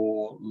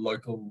for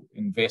local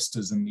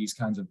investors in these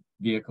kinds of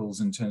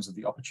vehicles in terms of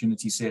the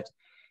opportunity set.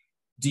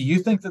 Do you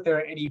think that there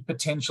are any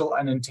potential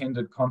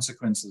unintended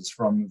consequences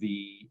from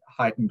the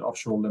heightened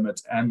offshore limit?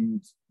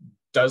 And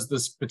does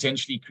this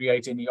potentially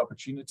create any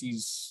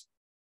opportunities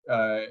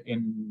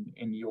in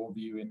your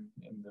view in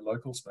the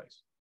local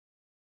space?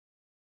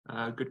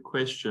 Good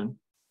question.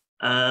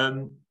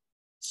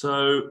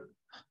 So,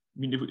 I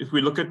mean, if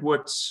we look at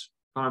what's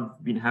kind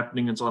of been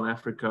happening in South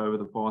Africa over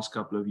the past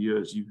couple of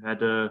years, you've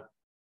had a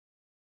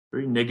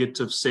very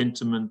negative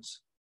sentiment,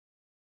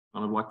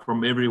 kind of like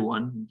from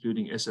everyone,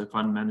 including SA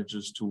fund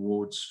managers,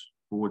 towards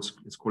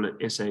let's call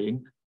it SA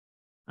Inc.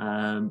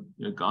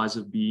 Guys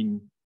have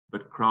been a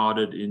bit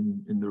crowded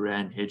in the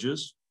rand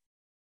hedges.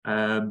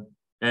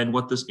 And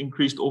what this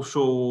increased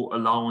offshore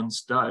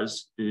allowance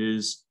does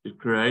is it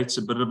creates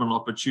a bit of an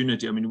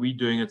opportunity. I mean, we're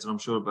doing it, and I'm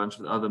sure a bunch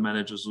of other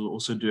managers are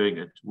also doing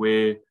it,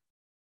 where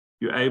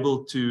you're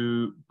able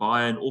to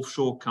buy an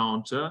offshore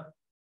counter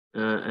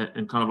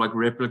and kind of like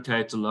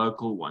replicate a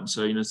local one.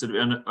 So, instead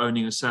of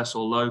owning a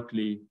Sasol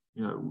locally,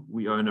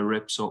 we own a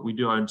Repsol. We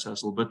do own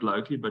Sasol a bit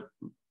locally, but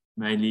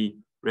mainly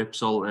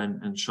Repsol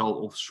and Shell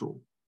offshore.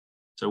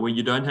 So when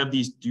you don't have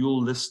these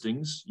dual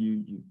listings,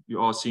 you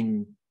are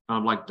seeing kind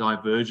of like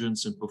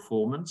divergence in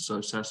performance. So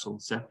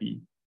Sasol,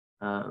 SAPI,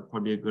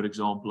 probably a good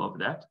example of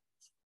that.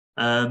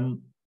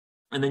 And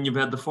then you've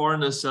had the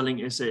foreigners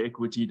selling SA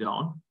equity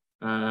down,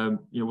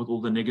 with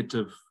all the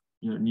negative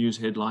news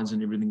headlines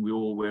and everything we're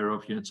all aware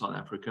of here in South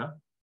Africa.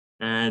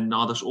 And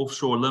now this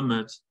offshore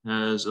limit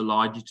has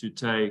allowed you to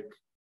take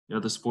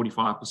this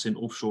 45%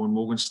 offshore, and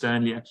Morgan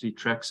Stanley actually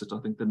tracks it. I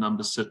think the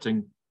number's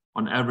sitting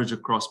on average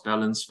across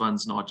balance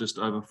funds now just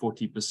over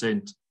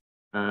 40%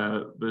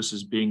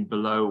 versus being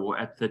below or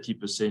at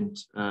 30%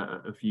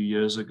 a few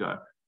years ago.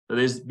 So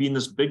there's been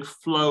this big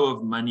flow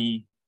of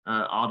money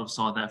out of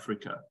South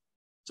Africa.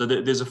 So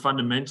there's a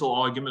fundamental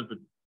argument, but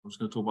I'm just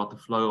going to talk about the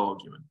flow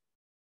argument.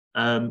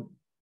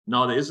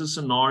 Now, there is a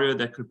scenario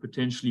that could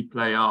potentially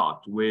play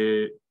out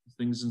where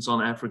things in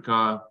South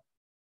Africa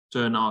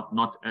turn out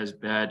not as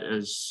bad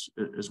as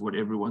what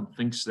everyone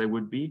thinks they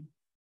would be.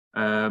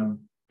 And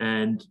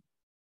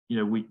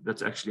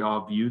that's actually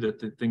our view,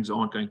 that things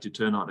aren't going to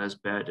turn out as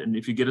bad. And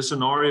if you get a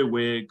scenario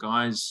where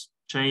guys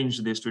change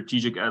their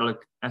strategic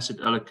asset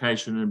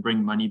allocation and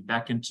bring money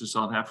back into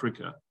South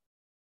Africa,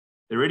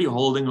 they're already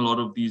holding a lot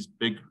of these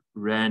big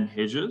rand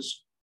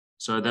hedges.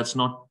 So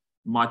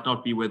might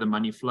not be where the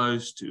money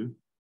flows to.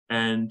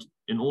 And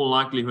in all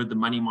likelihood, the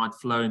money might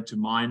flow into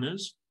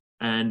miners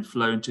and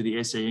flow into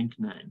the SA Inc.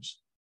 names.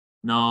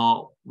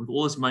 Now, with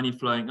all this money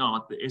flowing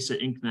out, the SA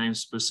Inc.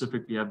 names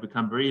specifically have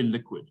become very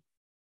liquid.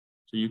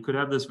 So you could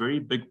have this very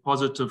big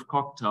positive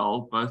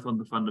cocktail, both on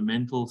the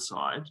fundamental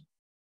side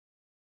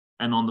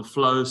and on the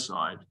flow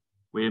side,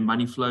 where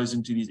money flows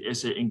into these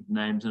SA Inc.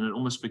 names, and it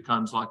almost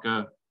becomes like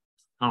a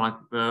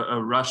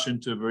rush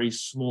into a very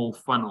small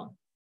funnel.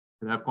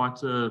 It have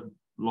quite a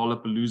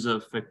Lollapalooza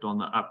effect on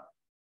the up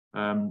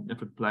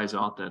if it plays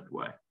out that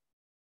way.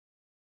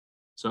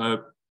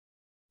 So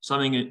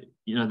something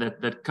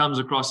that comes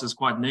across as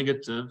quite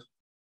negative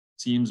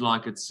seems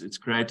like it's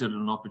created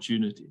an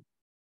opportunity.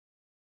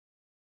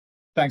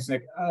 Thanks,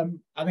 Nick.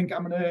 I think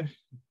I'm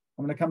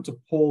gonna come to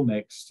Paul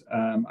next.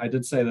 I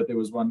did say that there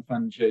was one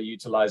fund here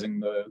utilizing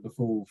the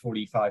full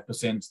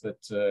 45%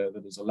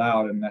 that is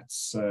allowed, and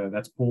that's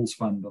Paul's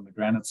fund on the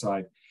Granite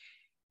side.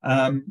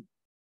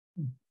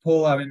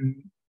 Paul, I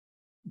mean,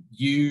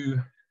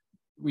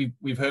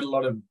 we've heard a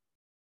lot of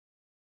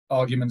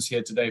arguments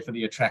here today for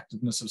the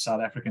attractiveness of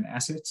South African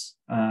assets,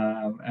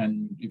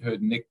 and you've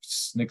heard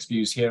Nick's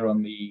views here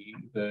on the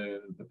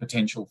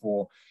potential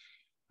for,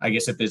 I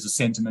guess, if there's a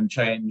sentiment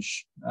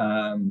change,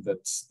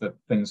 that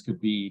things could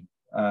be,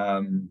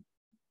 that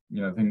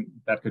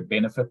could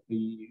benefit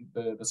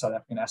the South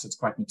African assets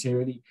quite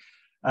materially.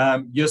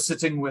 You're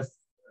sitting with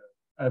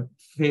a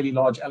fairly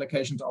large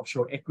allocation to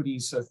offshore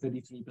equities, so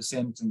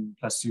 33%, and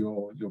plus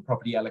your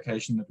property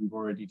allocation that we've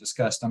already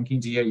discussed. I'm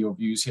keen to hear your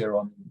views here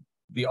on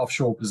the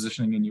offshore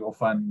positioning in your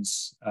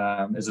funds.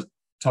 Is it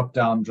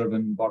top-down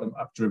driven,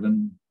 bottom-up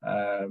driven?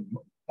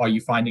 Are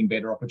you finding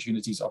better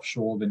opportunities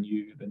offshore than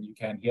you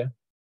can here?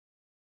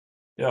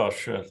 Yeah,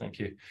 sure. Thank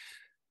you.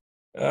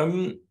 I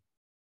mean,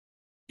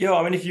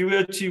 if you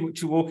were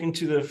to walk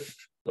into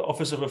the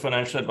office of a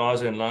financial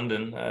advisor in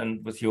London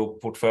and with your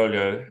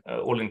portfolio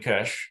all in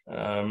cash,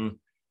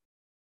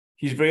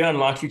 he's very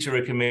unlikely to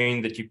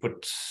recommend that you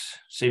put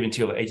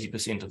 70 or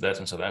 80% of that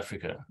in South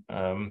Africa.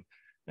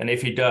 And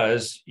if he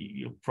does,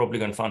 you're probably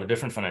going to find a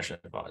different financial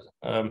advisor.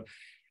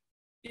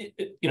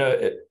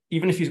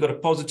 Even if he's got a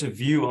positive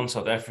view on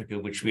South Africa,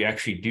 which we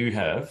actually do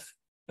have,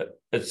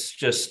 it's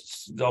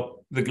just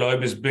the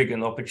globe is big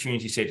and the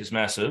opportunity set is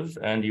massive,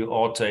 and you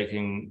are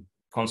taking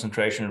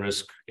concentration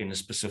risk in a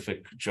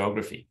specific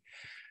geography.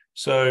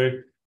 So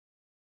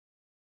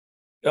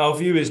our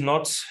view is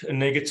not a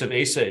negative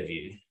SA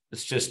view.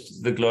 It's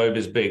just the globe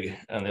is big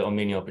and there are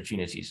many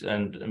opportunities.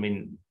 And I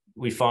mean,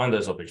 we find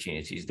those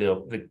opportunities.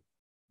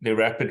 They're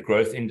rapid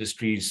growth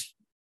industries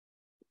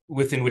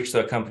within which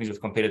there are companies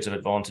with competitive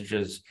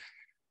advantages,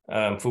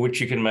 for which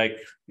you can make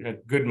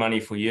good money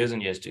for years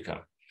and years to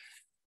come.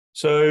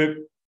 So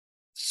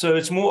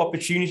it's more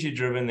opportunity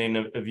driven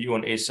than a view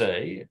on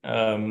SA.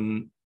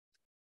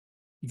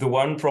 The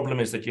one problem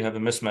is that you have a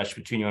mismatch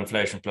between your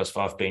inflation plus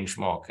 5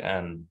 benchmark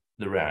and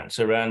the rand.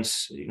 So rand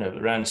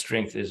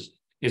strength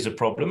is a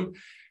problem,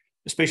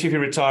 especially if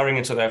you're retiring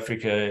in South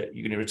Africa.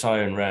 You're going to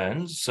retire in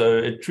rands, so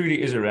it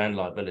truly is a rand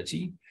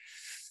liability.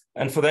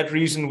 And for that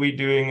reason,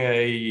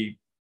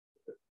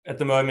 at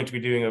the moment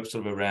we're doing a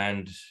sort of a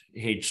rand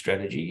hedge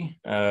strategy.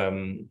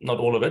 Not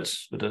all of it,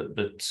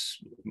 but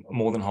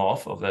more than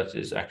half of that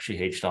is actually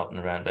hedged out on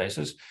a rand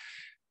basis.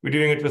 We're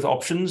doing it with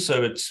options,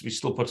 so we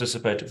still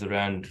participate if the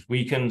rand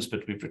weakens,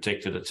 but we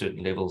protect it at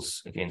certain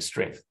levels against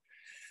strength.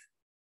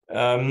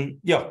 And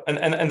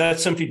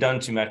that's simply done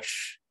to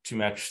match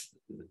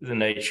the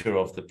nature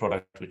of the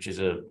product, which is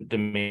a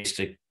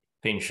domestic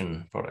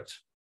pension product.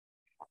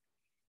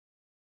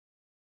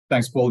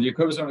 Thanks, Paul.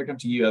 Jacobus, I want to come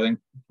to you. I think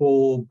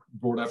Paul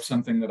brought up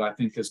something that I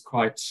think is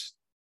quite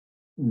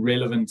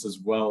relevant as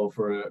well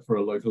for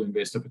a local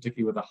investor,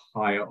 particularly with a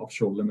higher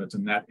offshore limit,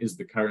 and that is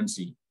the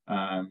currency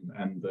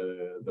and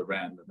the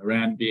rand. And the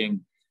rand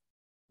being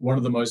one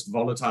of the most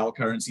volatile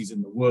currencies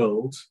in the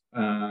world,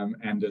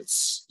 and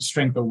its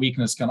strength or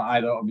weakness can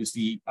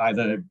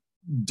either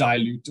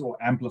dilute or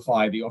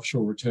amplify the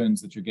offshore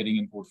returns that you're getting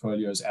in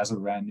portfolios as a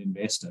rand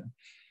investor.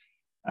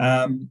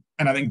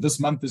 And I think this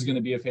month is going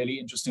to be a fairly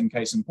interesting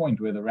case in point,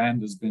 where the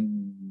rand has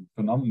been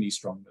phenomenally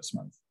strong this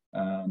month,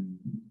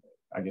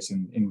 I guess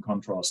in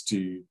contrast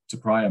to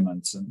prior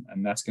months,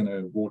 and that's going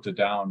to water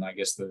down, I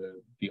guess,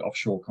 the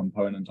offshore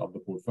component of the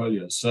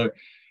portfolio. So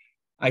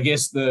I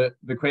guess the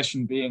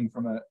question being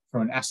from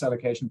an asset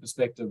allocation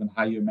perspective and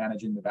how you're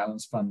managing the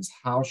balance funds,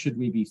 how should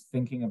we be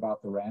thinking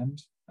about the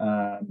rand?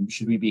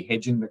 Should we be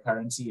hedging the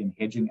currency and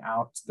hedging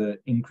out the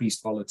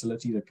increased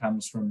volatility that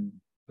comes from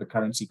the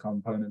currency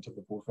component of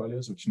the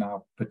portfolios, which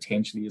now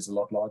potentially is a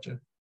lot larger?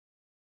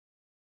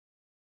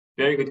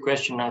 Very good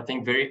question. I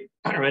think very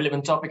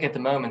relevant topic at the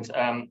moment.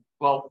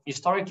 well,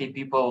 historically,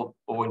 people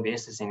or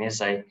investors in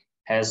SA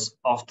has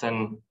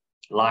often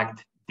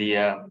liked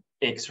the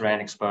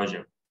ex-rand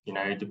exposure,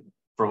 to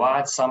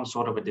provide some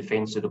sort of a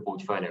defense to the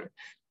portfolio.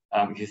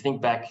 If you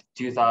think back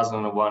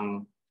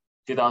 2001,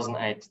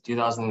 2008,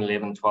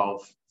 2011,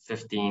 12,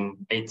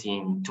 15,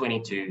 18,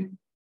 22,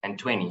 and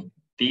 20,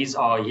 these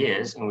are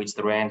years in which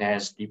the rand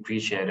has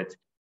depreciated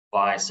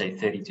by, say,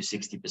 30 to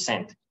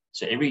 60%.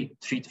 So every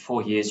 3 to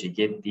 4 years, you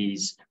get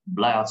these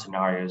blowout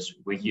scenarios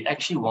where you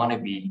actually want to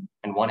be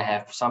and want to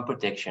have some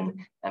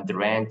protection, and the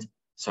rand,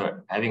 so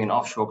having an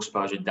offshore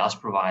exposure does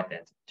provide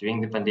that.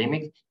 During the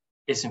pandemic,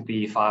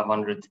 S&P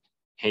 500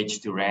 hedge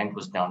to rand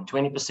was down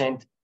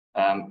 20%.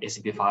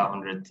 S&P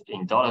 500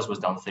 in dollars was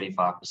down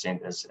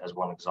 35% as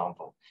one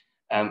example.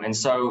 And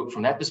so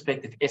from that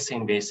perspective, SA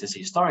investors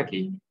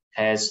historically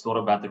has thought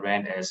about the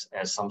rand as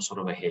some sort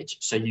of a hedge.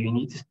 So you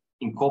need to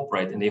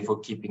incorporate, and therefore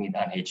keeping it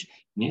unhedged,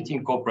 you need to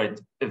incorporate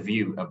a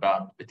view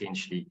about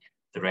potentially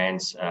the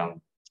rand's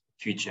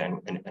future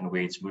and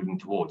where it's moving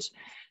towards.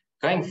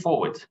 Going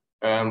forward,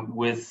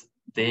 with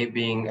there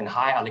being a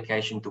high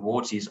allocation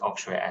towards these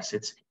offshore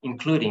assets,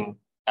 including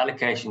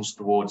allocations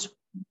towards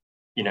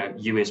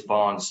US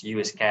bonds,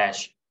 US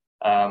cash,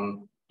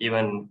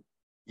 even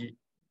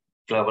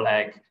global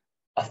ag,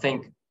 I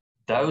think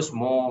those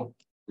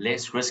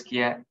less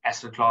riskier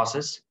asset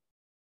classes,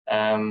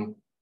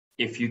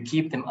 if you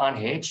keep them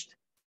unhedged,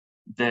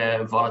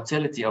 the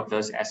volatility of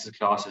those asset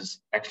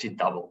classes actually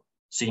double.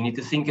 So you need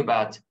to think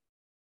about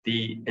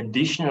the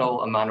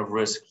additional amount of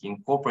risk you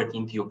incorporate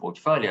into your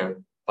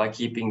portfolio by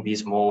keeping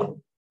these more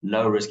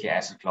low-risky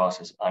asset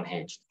classes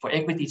unhedged. For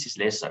equities, it's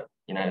less so.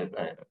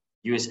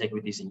 US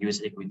equities and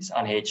US equities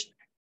unhedged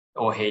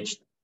or hedged,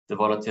 the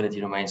volatility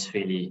remains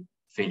fairly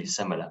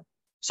similar.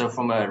 So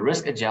from a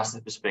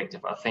risk-adjusted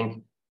perspective, I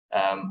think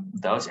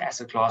those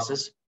asset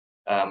classes,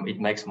 it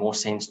makes more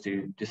sense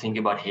to think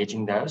about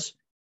hedging those.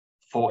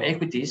 For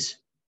equities,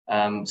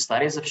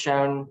 studies have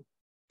shown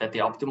that the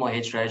optimal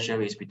hedge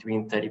ratio is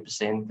between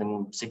 30%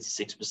 and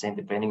 66%,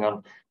 depending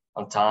on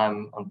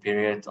time, on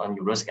period, on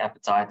your risk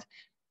appetite.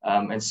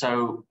 And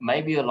so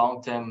maybe a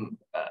long-term,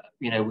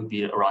 would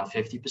be around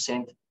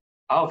 50%.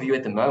 Our view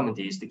at the moment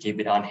is to keep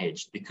it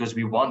unhedged, because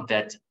we want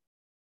that,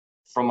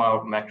 from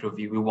our macro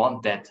view, we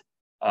want that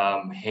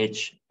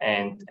hedge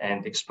and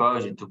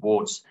exposure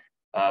towards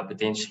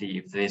potentially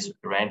if there's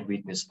rand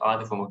weakness,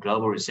 either from a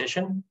global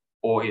recession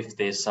or if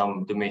there's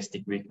some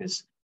domestic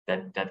weakness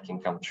that can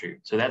come true.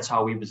 So that's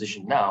how we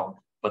position now.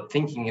 But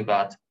thinking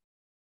about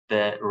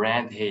the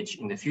rand hedge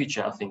in the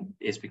future, I think,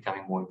 is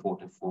becoming more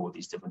important for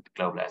these different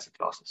global asset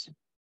classes.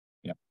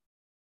 Yeah,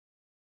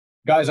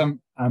 guys, I'm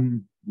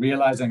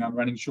realizing I'm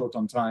running short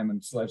on time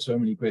and still have so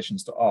many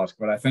questions to ask,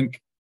 but I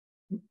think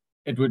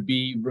it would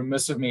be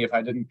remiss of me if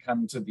I didn't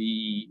come to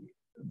the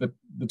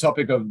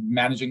topic of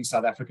managing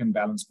South African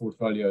balanced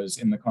portfolios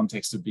in the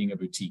context of being a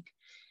boutique.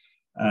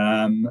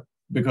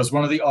 Because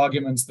one of the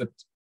arguments that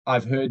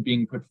I've heard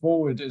being put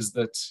forward is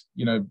that,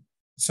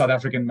 South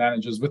African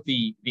managers with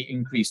the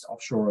increased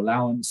offshore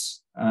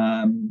allowance,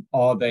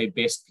 are they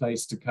best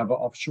placed to cover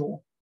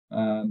offshore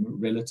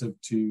relative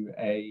to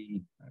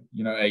a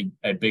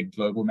big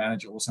global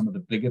manager or some of the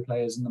bigger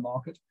players in the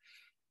market?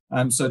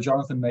 So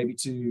Jonathan, maybe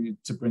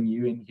to bring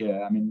you in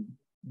here, I mean,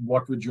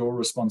 what would your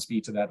response be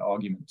to that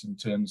argument in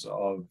terms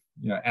of,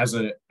 as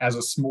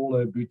a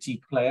smaller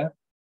boutique player,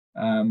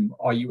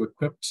 are you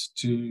equipped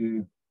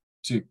to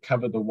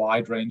cover the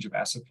wide range of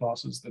asset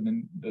classes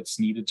that's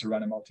needed to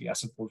run a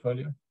multi-asset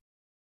portfolio?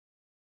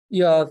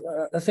 Yeah,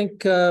 I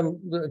think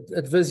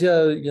at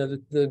Visio,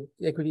 the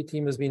equity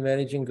team has been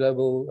managing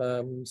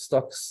global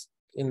stocks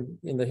in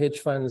the hedge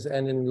funds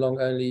and in long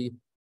only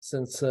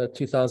since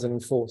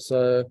 2004.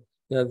 So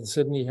there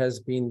certainly has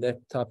been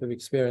that type of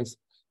experience.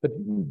 But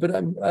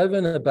over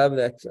and above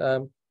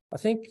that, I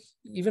think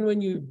even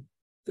when you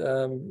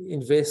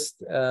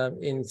invest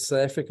in South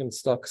African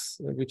stocks,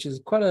 which is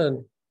quite a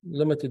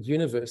limited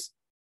universe,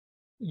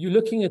 you're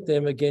looking at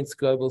them against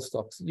global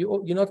stocks.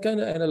 You're not going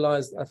to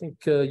analyze, I think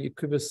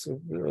Jacobus,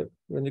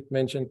 when you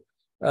mentioned,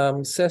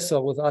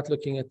 Sasol without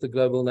looking at the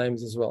global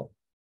names as well.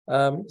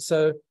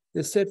 So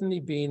there's certainly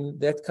been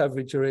that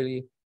coverage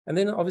already. And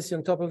then obviously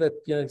on top of that,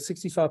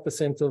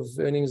 65% of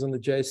earnings on the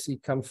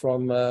JSE come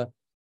from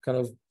kind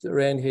of the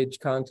rand hedge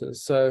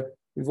counters. So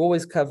we've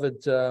always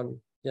covered, the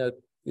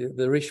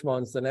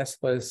Richmonds, the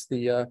Naspers,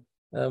 the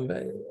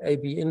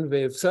AB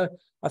InBev. So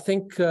I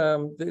think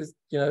there's,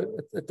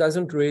 it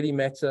doesn't really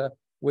matter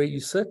where you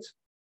sit,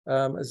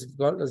 as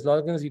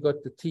long as you've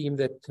got the team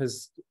that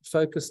has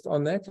focused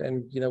on that.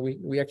 And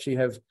we actually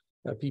have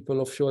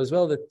people offshore as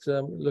well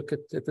that look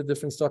at the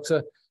different stocks.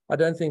 So I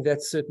don't think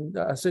that's certain.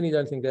 I certainly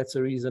don't think that's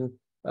a reason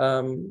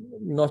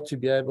not to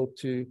be able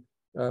to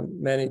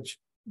manage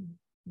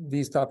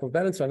these type of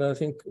balance. And I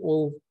think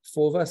all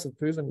four of us have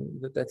proven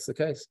that that's the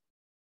case.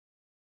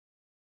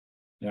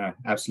 Yeah,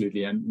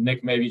 absolutely. And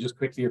Nick, maybe just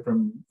quickly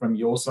from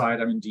your side,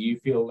 I mean, do you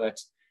feel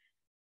that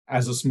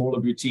as a smaller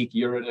boutique,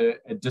 you're at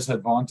a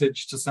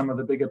disadvantage to some of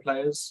the bigger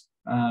players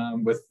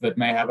that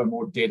may have a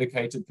more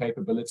dedicated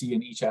capability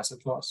in each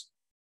asset class?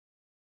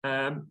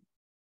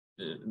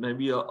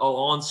 maybe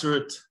I'll answer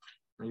it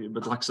maybe a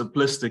bit like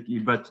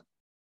simplistically, but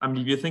I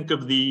mean, if you think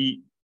of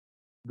the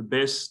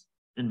best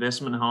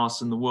investment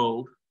house in the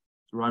world,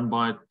 it's run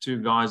by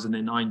two guys in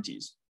their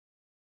 90s.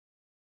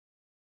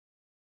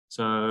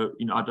 So,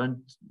 I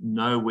don't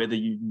know whether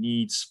you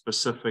need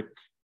specific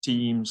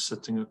teams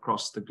sitting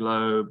across the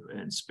globe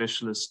and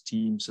specialist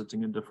teams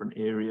sitting in different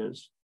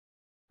areas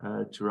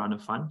to run a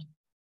fund.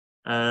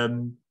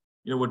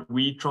 What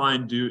we try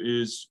and do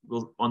is,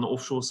 on the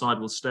offshore side,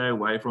 we'll stay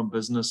away from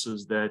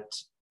businesses that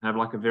have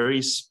like a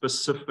very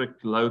specific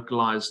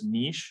localized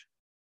niche.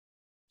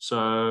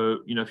 So,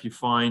 if you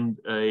find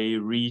a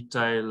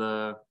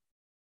retailer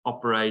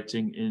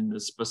operating in a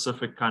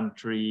specific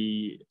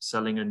country,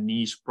 selling a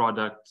niche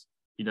product,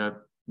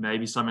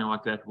 maybe something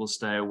like that we'll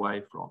stay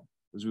away from,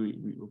 because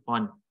we will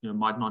find,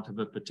 might not have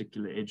a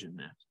particular edge in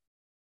that.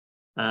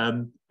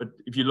 But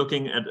if you're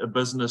looking at a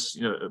business,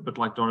 a bit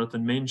like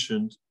Jonathan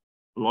mentioned,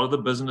 a lot of the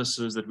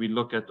businesses that we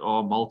look at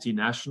are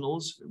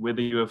multinationals, whether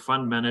you're a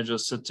fund manager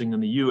sitting in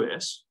the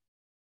US,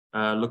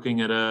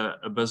 looking at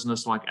a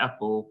business like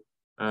Apple,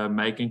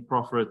 making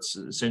profits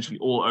essentially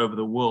all over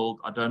the world.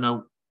 I don't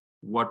know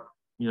what,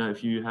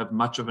 if you have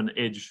much of an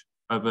edge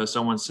over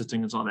someone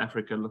sitting in South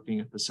Africa looking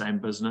at the same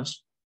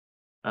business.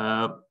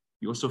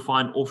 You also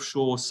find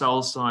offshore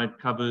sell side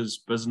covers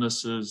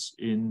businesses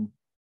in,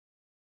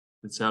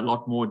 let's say, a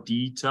lot more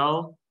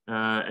detail,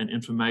 and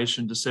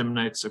information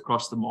disseminates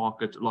across the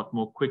market a lot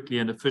more quickly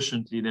and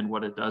efficiently than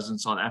what it does in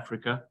South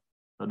Africa.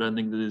 I don't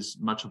think there's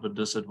much of a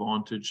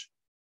disadvantage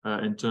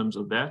in terms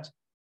of that.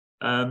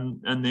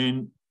 And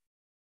then,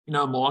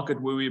 a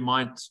market where we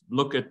might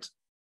look at,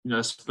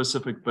 a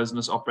specific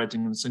business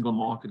operating in a single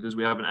market is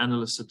we have an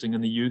analyst sitting in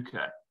the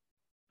UK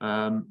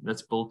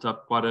that's built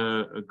up quite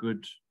a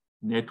good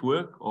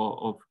network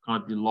of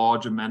kind of the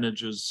larger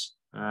managers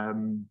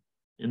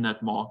in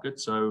that market.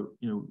 So,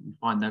 we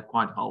find that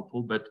quite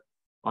helpful, but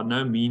by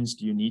no means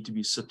do you need to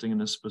be sitting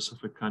in a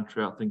specific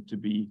country, I think, to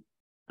be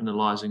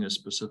analyzing a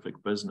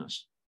specific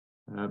business.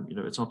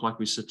 It's not like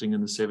we're sitting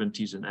in the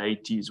 70s and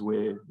 80s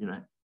where,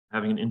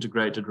 having an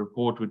integrated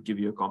report would give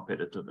you a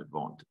competitive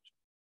advantage.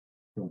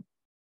 Cool.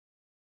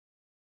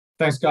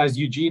 Thanks, guys.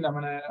 Eugene, I'm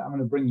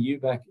gonna bring you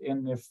back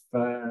in if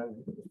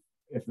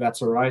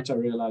that's all right. I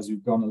realize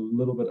we've gone a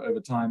little bit over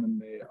time, and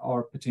there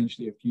are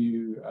potentially a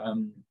few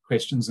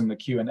questions in the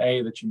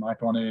Q&A that you might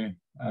want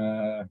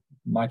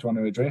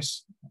to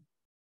address.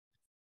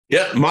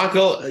 Yeah,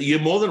 Michael, you're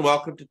more than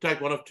welcome to take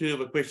one or two of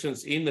the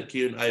questions in the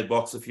Q&A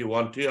box if you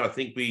want to. I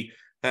think we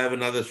have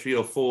another 3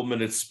 or 4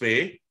 minutes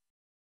spare.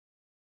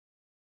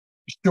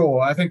 Sure.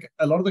 I think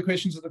a lot of the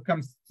questions that have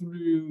come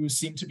through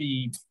seem to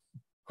be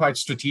quite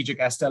strategic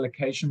asset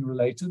allocation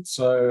related.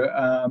 So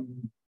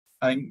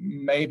I think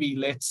maybe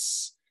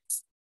let's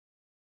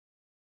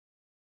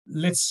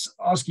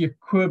ask you,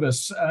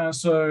 Jacobus.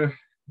 So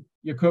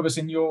Jacobus,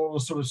 in your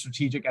sort of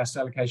strategic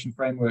asset allocation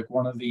framework,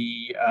 one of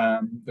the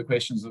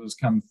questions that has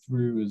come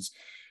through is,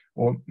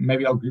 or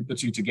maybe I'll group the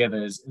two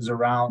together, is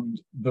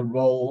around the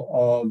role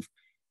of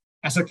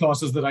asset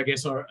classes that I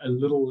guess are a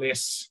little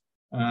less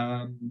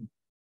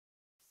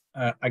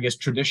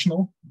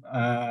traditional,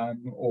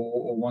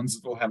 or ones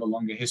that will have a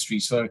longer history.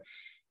 So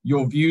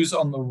your views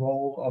on the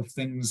role of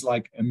things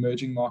like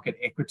emerging market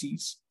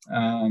equities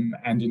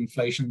and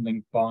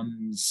inflation-linked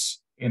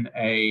bonds in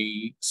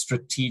a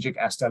strategic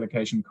asset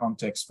allocation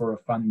context for a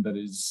fund that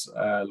is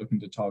looking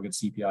to target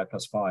CPI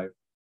 +5.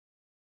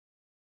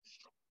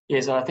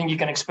 Yes, and I think you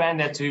can expand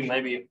that to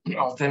maybe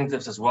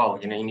alternatives as well.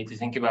 You need to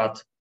think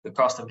about the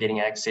cost of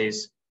getting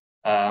access,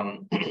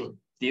 the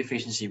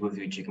efficiency with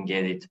which you can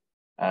get it,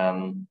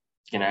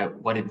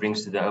 what it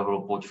brings to the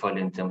overall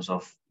portfolio in terms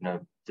of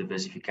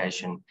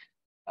diversification,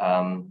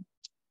 and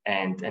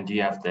do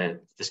you have the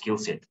skill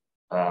set?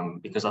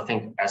 Because I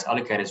think as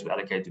allocators, we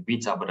allocate to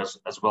beta, but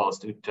as well as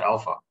to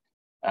alpha.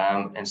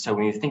 And so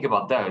when you think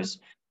about those,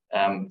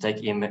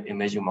 take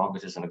emerging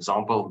markets as an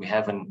example. We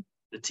have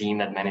the team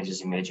that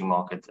manages emerging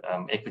market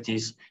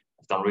equities.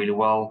 Have done really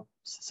well.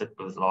 Sit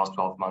with the last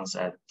 12 months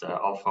at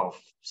alpha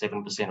of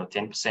 7% or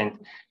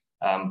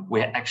 10%.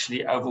 We're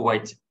actually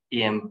overweight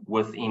EM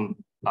within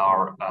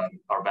our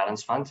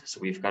balance fund. So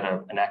we've got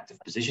an active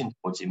position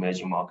towards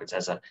emerging markets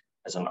as an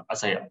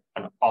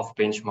off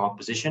benchmark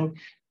position.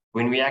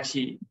 When we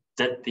actually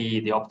did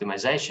the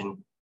optimization,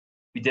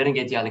 we didn't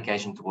get the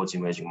allocation towards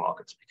emerging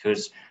markets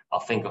because I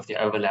think of the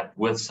overlap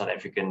with South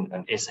African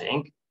and SA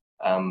Inc.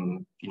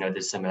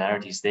 There's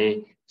similarities there.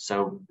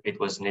 So it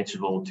was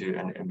natural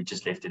and we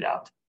just left it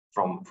out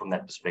from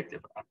that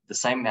perspective. The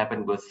same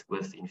happened with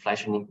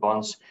inflation-linked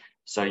bonds.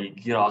 So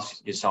you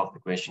ask yourself the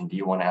question, do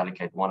you want to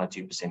allocate 1 or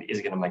 2%? Is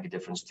it going to make a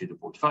difference to the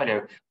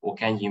portfolio? Or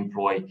can you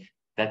employ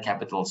that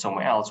capital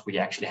somewhere else where you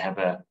actually have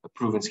a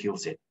proven skill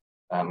set?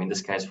 In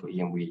this case for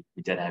EM, we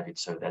did have it.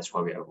 So that's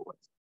why we overweight.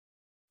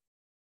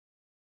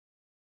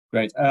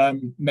 Great.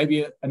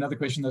 Maybe another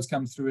question that's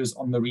come through is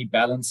on the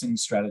rebalancing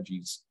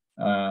strategies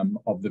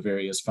of the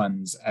various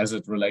funds as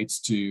it relates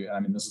to,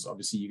 this is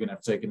obviously you're going to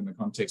have to take it in the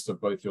context of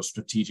both your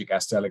strategic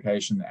asset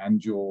allocation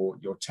and your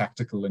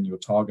tactical and your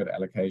target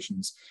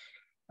allocations.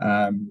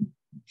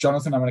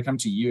 Jonathan, I'm going to come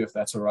to you if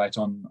that's all right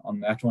on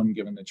that one,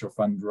 given that your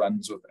fund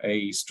runs with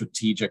a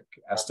strategic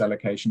asset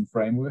allocation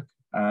framework.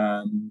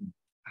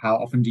 How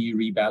often do you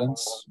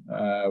rebalance?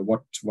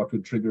 What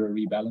would trigger a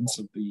rebalance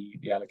of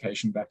the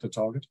allocation back to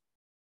target?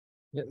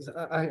 Yes,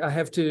 I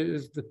have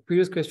to, the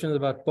previous question is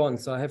about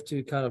bonds, so I have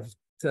to kind of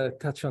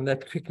touch on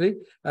that quickly.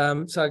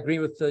 So I agree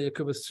with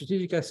Jacobus.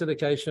 Strategic asset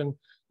allocation,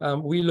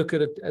 we look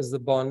at it as the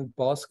bond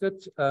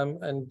basket,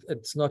 and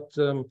it's not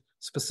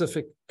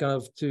specific kind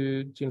of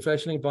to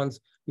inflation-linked bonds.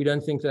 We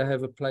don't think they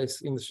have a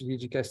place in the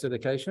strategic asset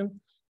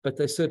allocation, but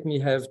they certainly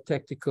have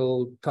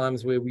tactical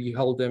times where we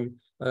hold them.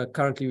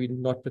 Currently, we're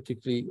not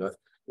particularly,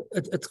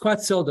 it's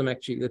quite seldom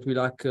actually that we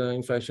like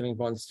inflation-linked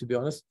bonds, to be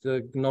honest.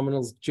 The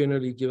nominals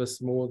generally give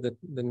us more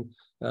than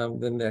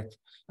that.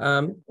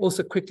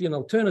 Also quickly on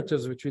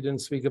alternatives, which we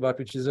didn't speak about,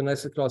 which is an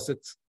asset class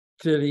that's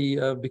clearly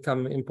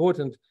become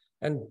important.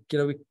 And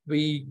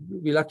we're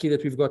lucky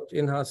that we've got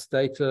in-house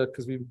data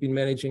because we've been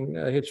managing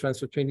hedge funds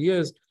for 20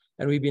 years,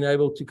 and we've been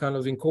able to kind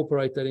of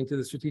incorporate that into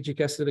the strategic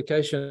asset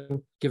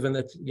allocation, given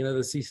that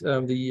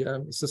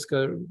the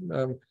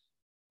Cisco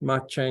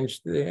might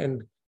change there.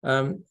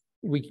 And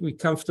we're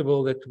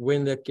comfortable that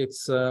when that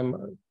gets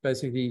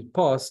basically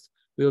passed,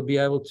 we'll be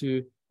able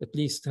to at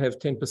least have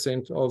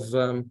 10% of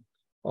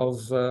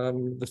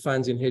the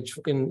funds in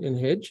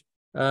hedge,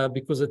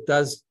 because it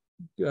does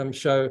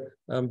show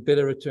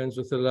better returns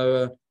with a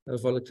lower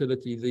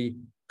volatility, the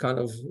kind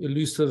of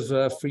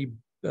elusive free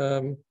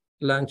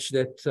lunch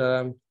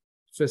that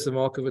Professor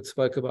Markowitz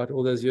spoke about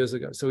all those years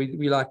ago. So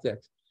we like that.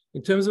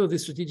 In terms of the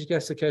strategic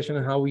asset allocation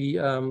and how we,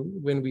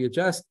 when we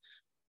adjust,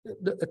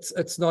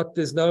 it's not,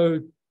 there's no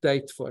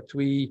date for it.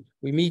 We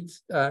meet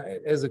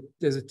as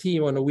a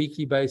team on a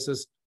weekly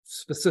basis,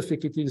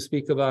 specifically to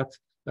speak about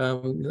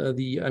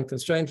the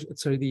unconstrained,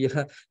 sorry,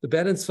 the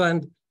balance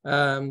fund,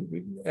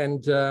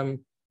 and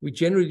we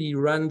generally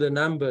run the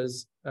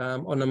numbers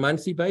on a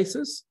monthly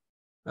basis,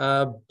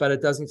 but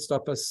it doesn't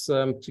stop us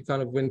to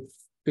kind of, when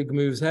big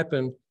moves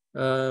happen,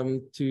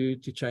 to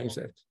change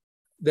that.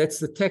 That's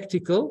the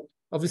tactical.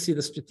 Obviously,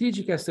 the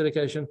strategic asset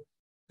allocation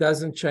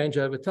doesn't change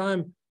over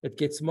time. It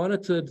gets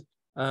monitored,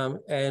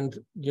 and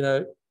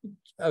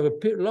over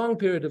a long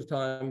period of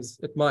times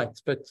it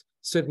might, but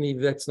certainly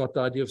that's not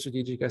the idea of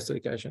strategic asset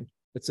allocation.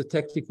 It's the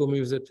tactical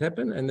moves that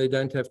happen, and they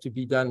don't have to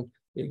be done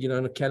in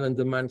a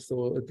calendar month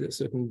or a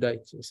certain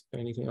date or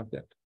anything like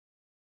that.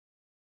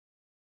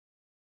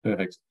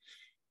 Perfect.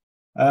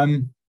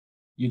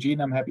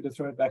 Eugene, I'm happy to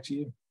throw it back to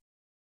you.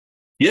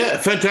 Yeah,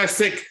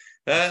 fantastic.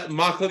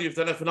 Michael, you've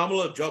done a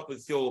phenomenal job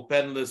with your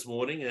panel this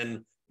morning,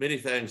 and many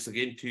thanks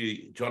again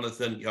to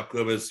Jonathan,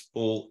 Jacobus,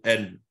 Paul,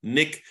 and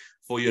Nick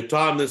for your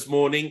time this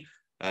morning.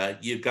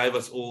 You gave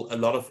us all a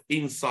lot of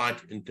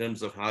insight in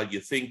terms of how you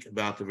think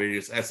about the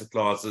various asset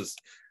classes,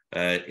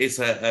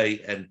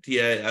 SAA and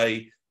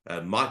TAA.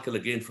 Michael,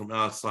 again from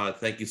our side,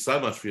 thank you so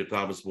much for your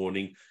time this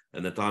morning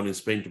and the time you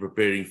spent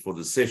preparing for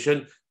the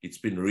session. It's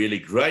been really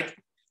great.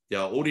 To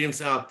our audience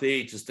out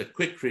there, just a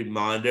quick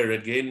reminder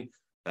again,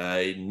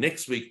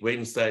 next week,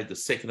 Wednesday, the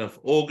 2nd of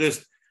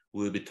August,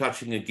 we'll be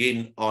touching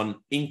again on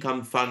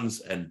income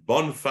funds and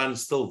bond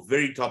funds, still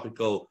very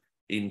topical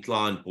in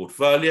client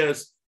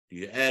portfolios. Do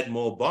you add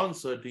more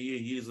bonds, or do you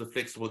use a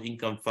flexible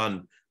income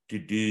fund to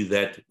do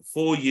that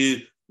for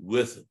you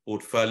with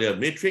portfolio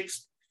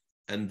metrics?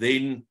 And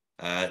then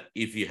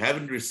if you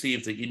haven't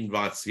received the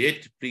invites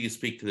yet, please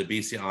speak to the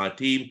BCI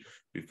team.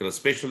 We've got a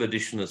special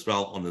edition as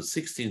well on the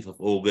 16th of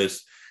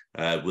August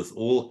with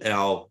all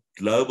our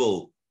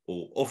global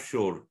or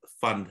offshore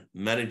fund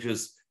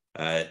managers,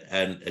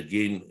 and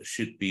again,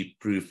 should be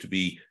proved to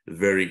be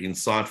very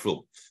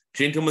insightful.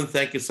 Gentlemen,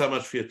 thank you so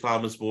much for your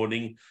time this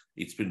morning.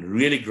 It's been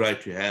really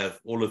great to have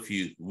all of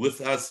you with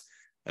us,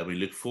 and we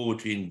look forward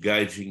to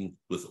engaging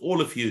with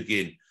all of you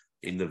again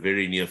in the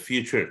very near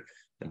future.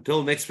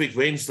 Until next week,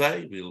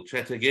 Wednesday, we'll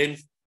chat again.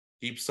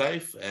 Keep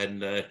safe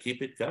and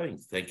keep it going.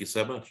 Thank you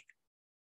so much.